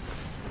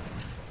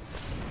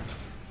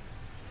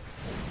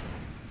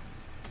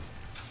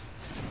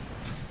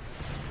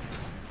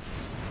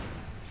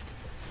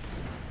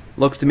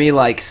 Looks to me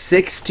like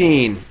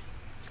 16.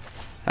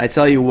 I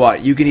tell you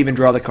what, you can even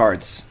draw the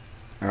cards.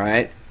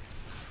 Alright?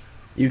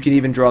 You can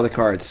even draw the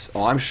cards.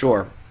 Oh, I'm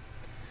sure.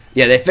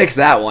 Yeah, they fixed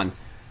that one.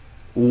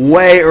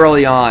 Way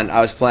early on,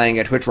 I was playing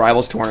a Twitch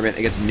Rivals tournament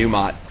against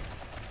Numot.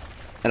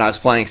 And I was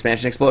playing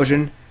Expansion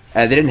Explosion.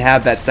 And they didn't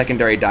have that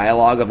secondary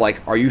dialogue of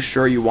like, are you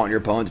sure you want your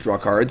opponent to draw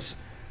cards?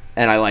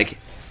 And I like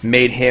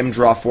made him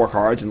draw 4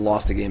 cards and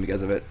lost the game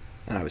because of it.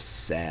 And I was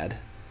sad.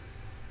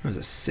 It was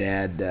a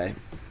sad day.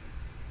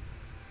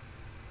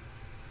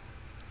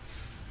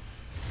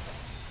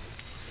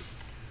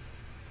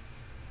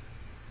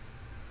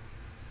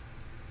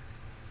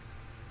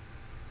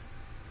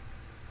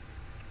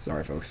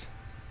 Sorry, folks.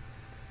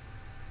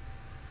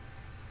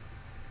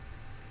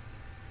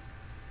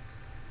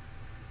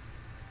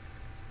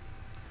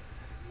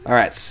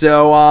 Alright,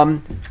 so, I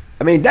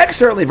mean, deck's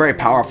certainly very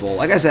powerful.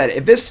 Like I said,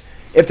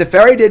 if the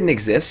fairy didn't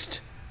exist,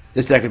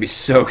 this deck would be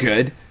so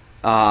good.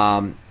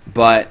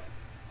 But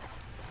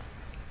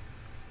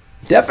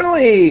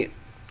definitely,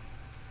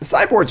 the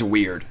sideboard's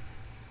weird.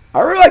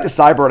 I really like the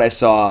sideboard I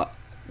saw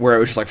where it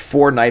was just like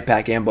 4 Night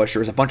Pack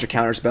Ambushers, a bunch of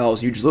counter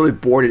spells. You just literally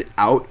board it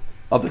out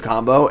of the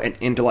combo and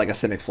into like a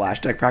Simic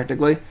Flash deck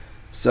practically.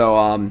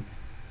 So,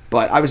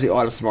 but obviously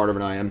Autumn's smarter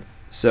than I am.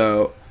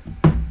 So,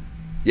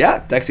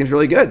 yeah, deck seems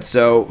really good.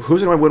 So,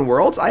 who's going to win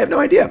Worlds? I have no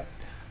idea.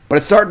 But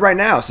it's started right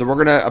now, so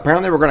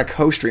apparently we're going to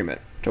co-stream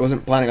it, which I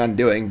wasn't planning on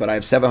doing, but I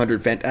have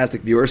 700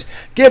 fantastic viewers.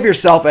 Give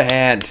yourself a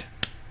hand.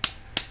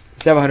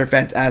 700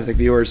 fantastic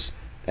viewers.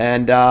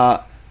 And,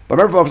 but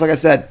remember folks, like I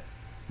said,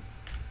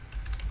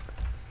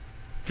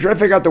 if you're trying to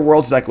figure out the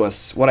Worlds deck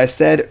lists, what I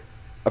said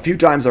a few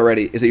times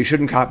already is that you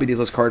shouldn't copy these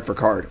lists card for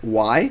card.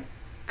 Why?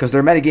 Because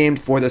they're metagamed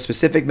for the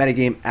specific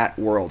metagame at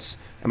Worlds.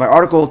 And my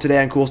article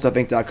today on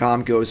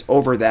CoolStuffInc.com goes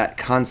over that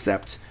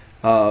concept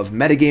of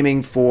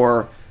metagaming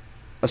for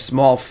a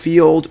small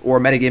field or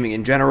metagaming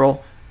in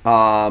general.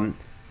 And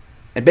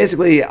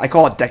basically, I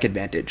call it deck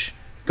advantage.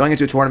 Going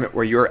into a tournament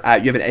where you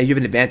have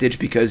an advantage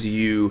because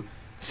you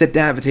sit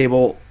down at the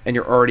table and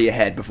you're already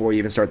ahead before you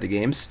even start the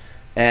games.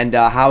 And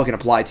how it can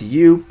apply to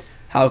you,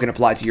 how it can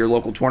apply to your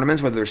local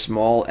tournaments, whether they're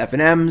small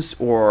FNMs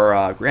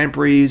or Grand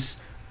Prix,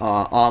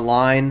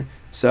 online.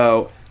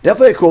 So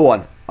definitely a cool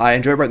one. I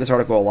enjoyed writing this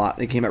article a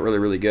lot. It came out really,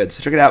 really good.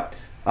 So check it out.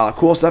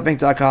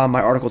 CoolStuffInc.com,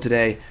 my article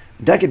today.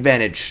 Deck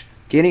advantage.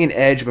 Gaining an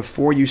edge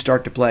before you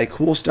start to play.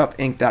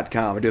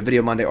 CoolStuffInc.com. I do a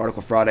video Monday,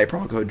 article Friday.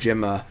 Promo code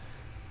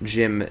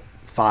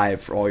Jim5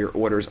 for all your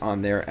orders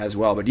on there as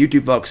well. But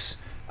YouTube folks,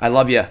 I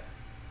love you.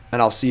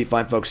 And I'll see you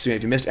fine folks soon.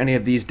 If you missed any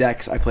of these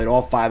decks, I played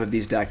all 5 of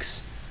these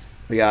decks.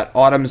 We got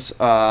Autumn's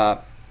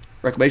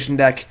Reclamation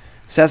deck,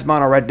 Seth's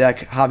Mono Red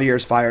deck,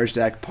 Javier's Fires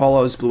deck,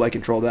 Paulo's Blue-White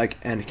Control deck,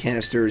 and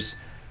Canister's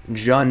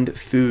Jund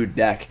Food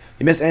deck. If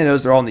you missed any of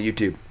those, they're all on the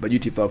YouTube. But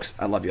YouTube folks,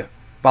 I love you.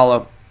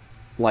 Follow,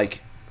 like,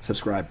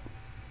 subscribe,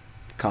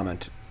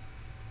 comment,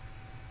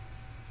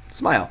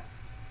 smile,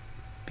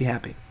 be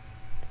happy.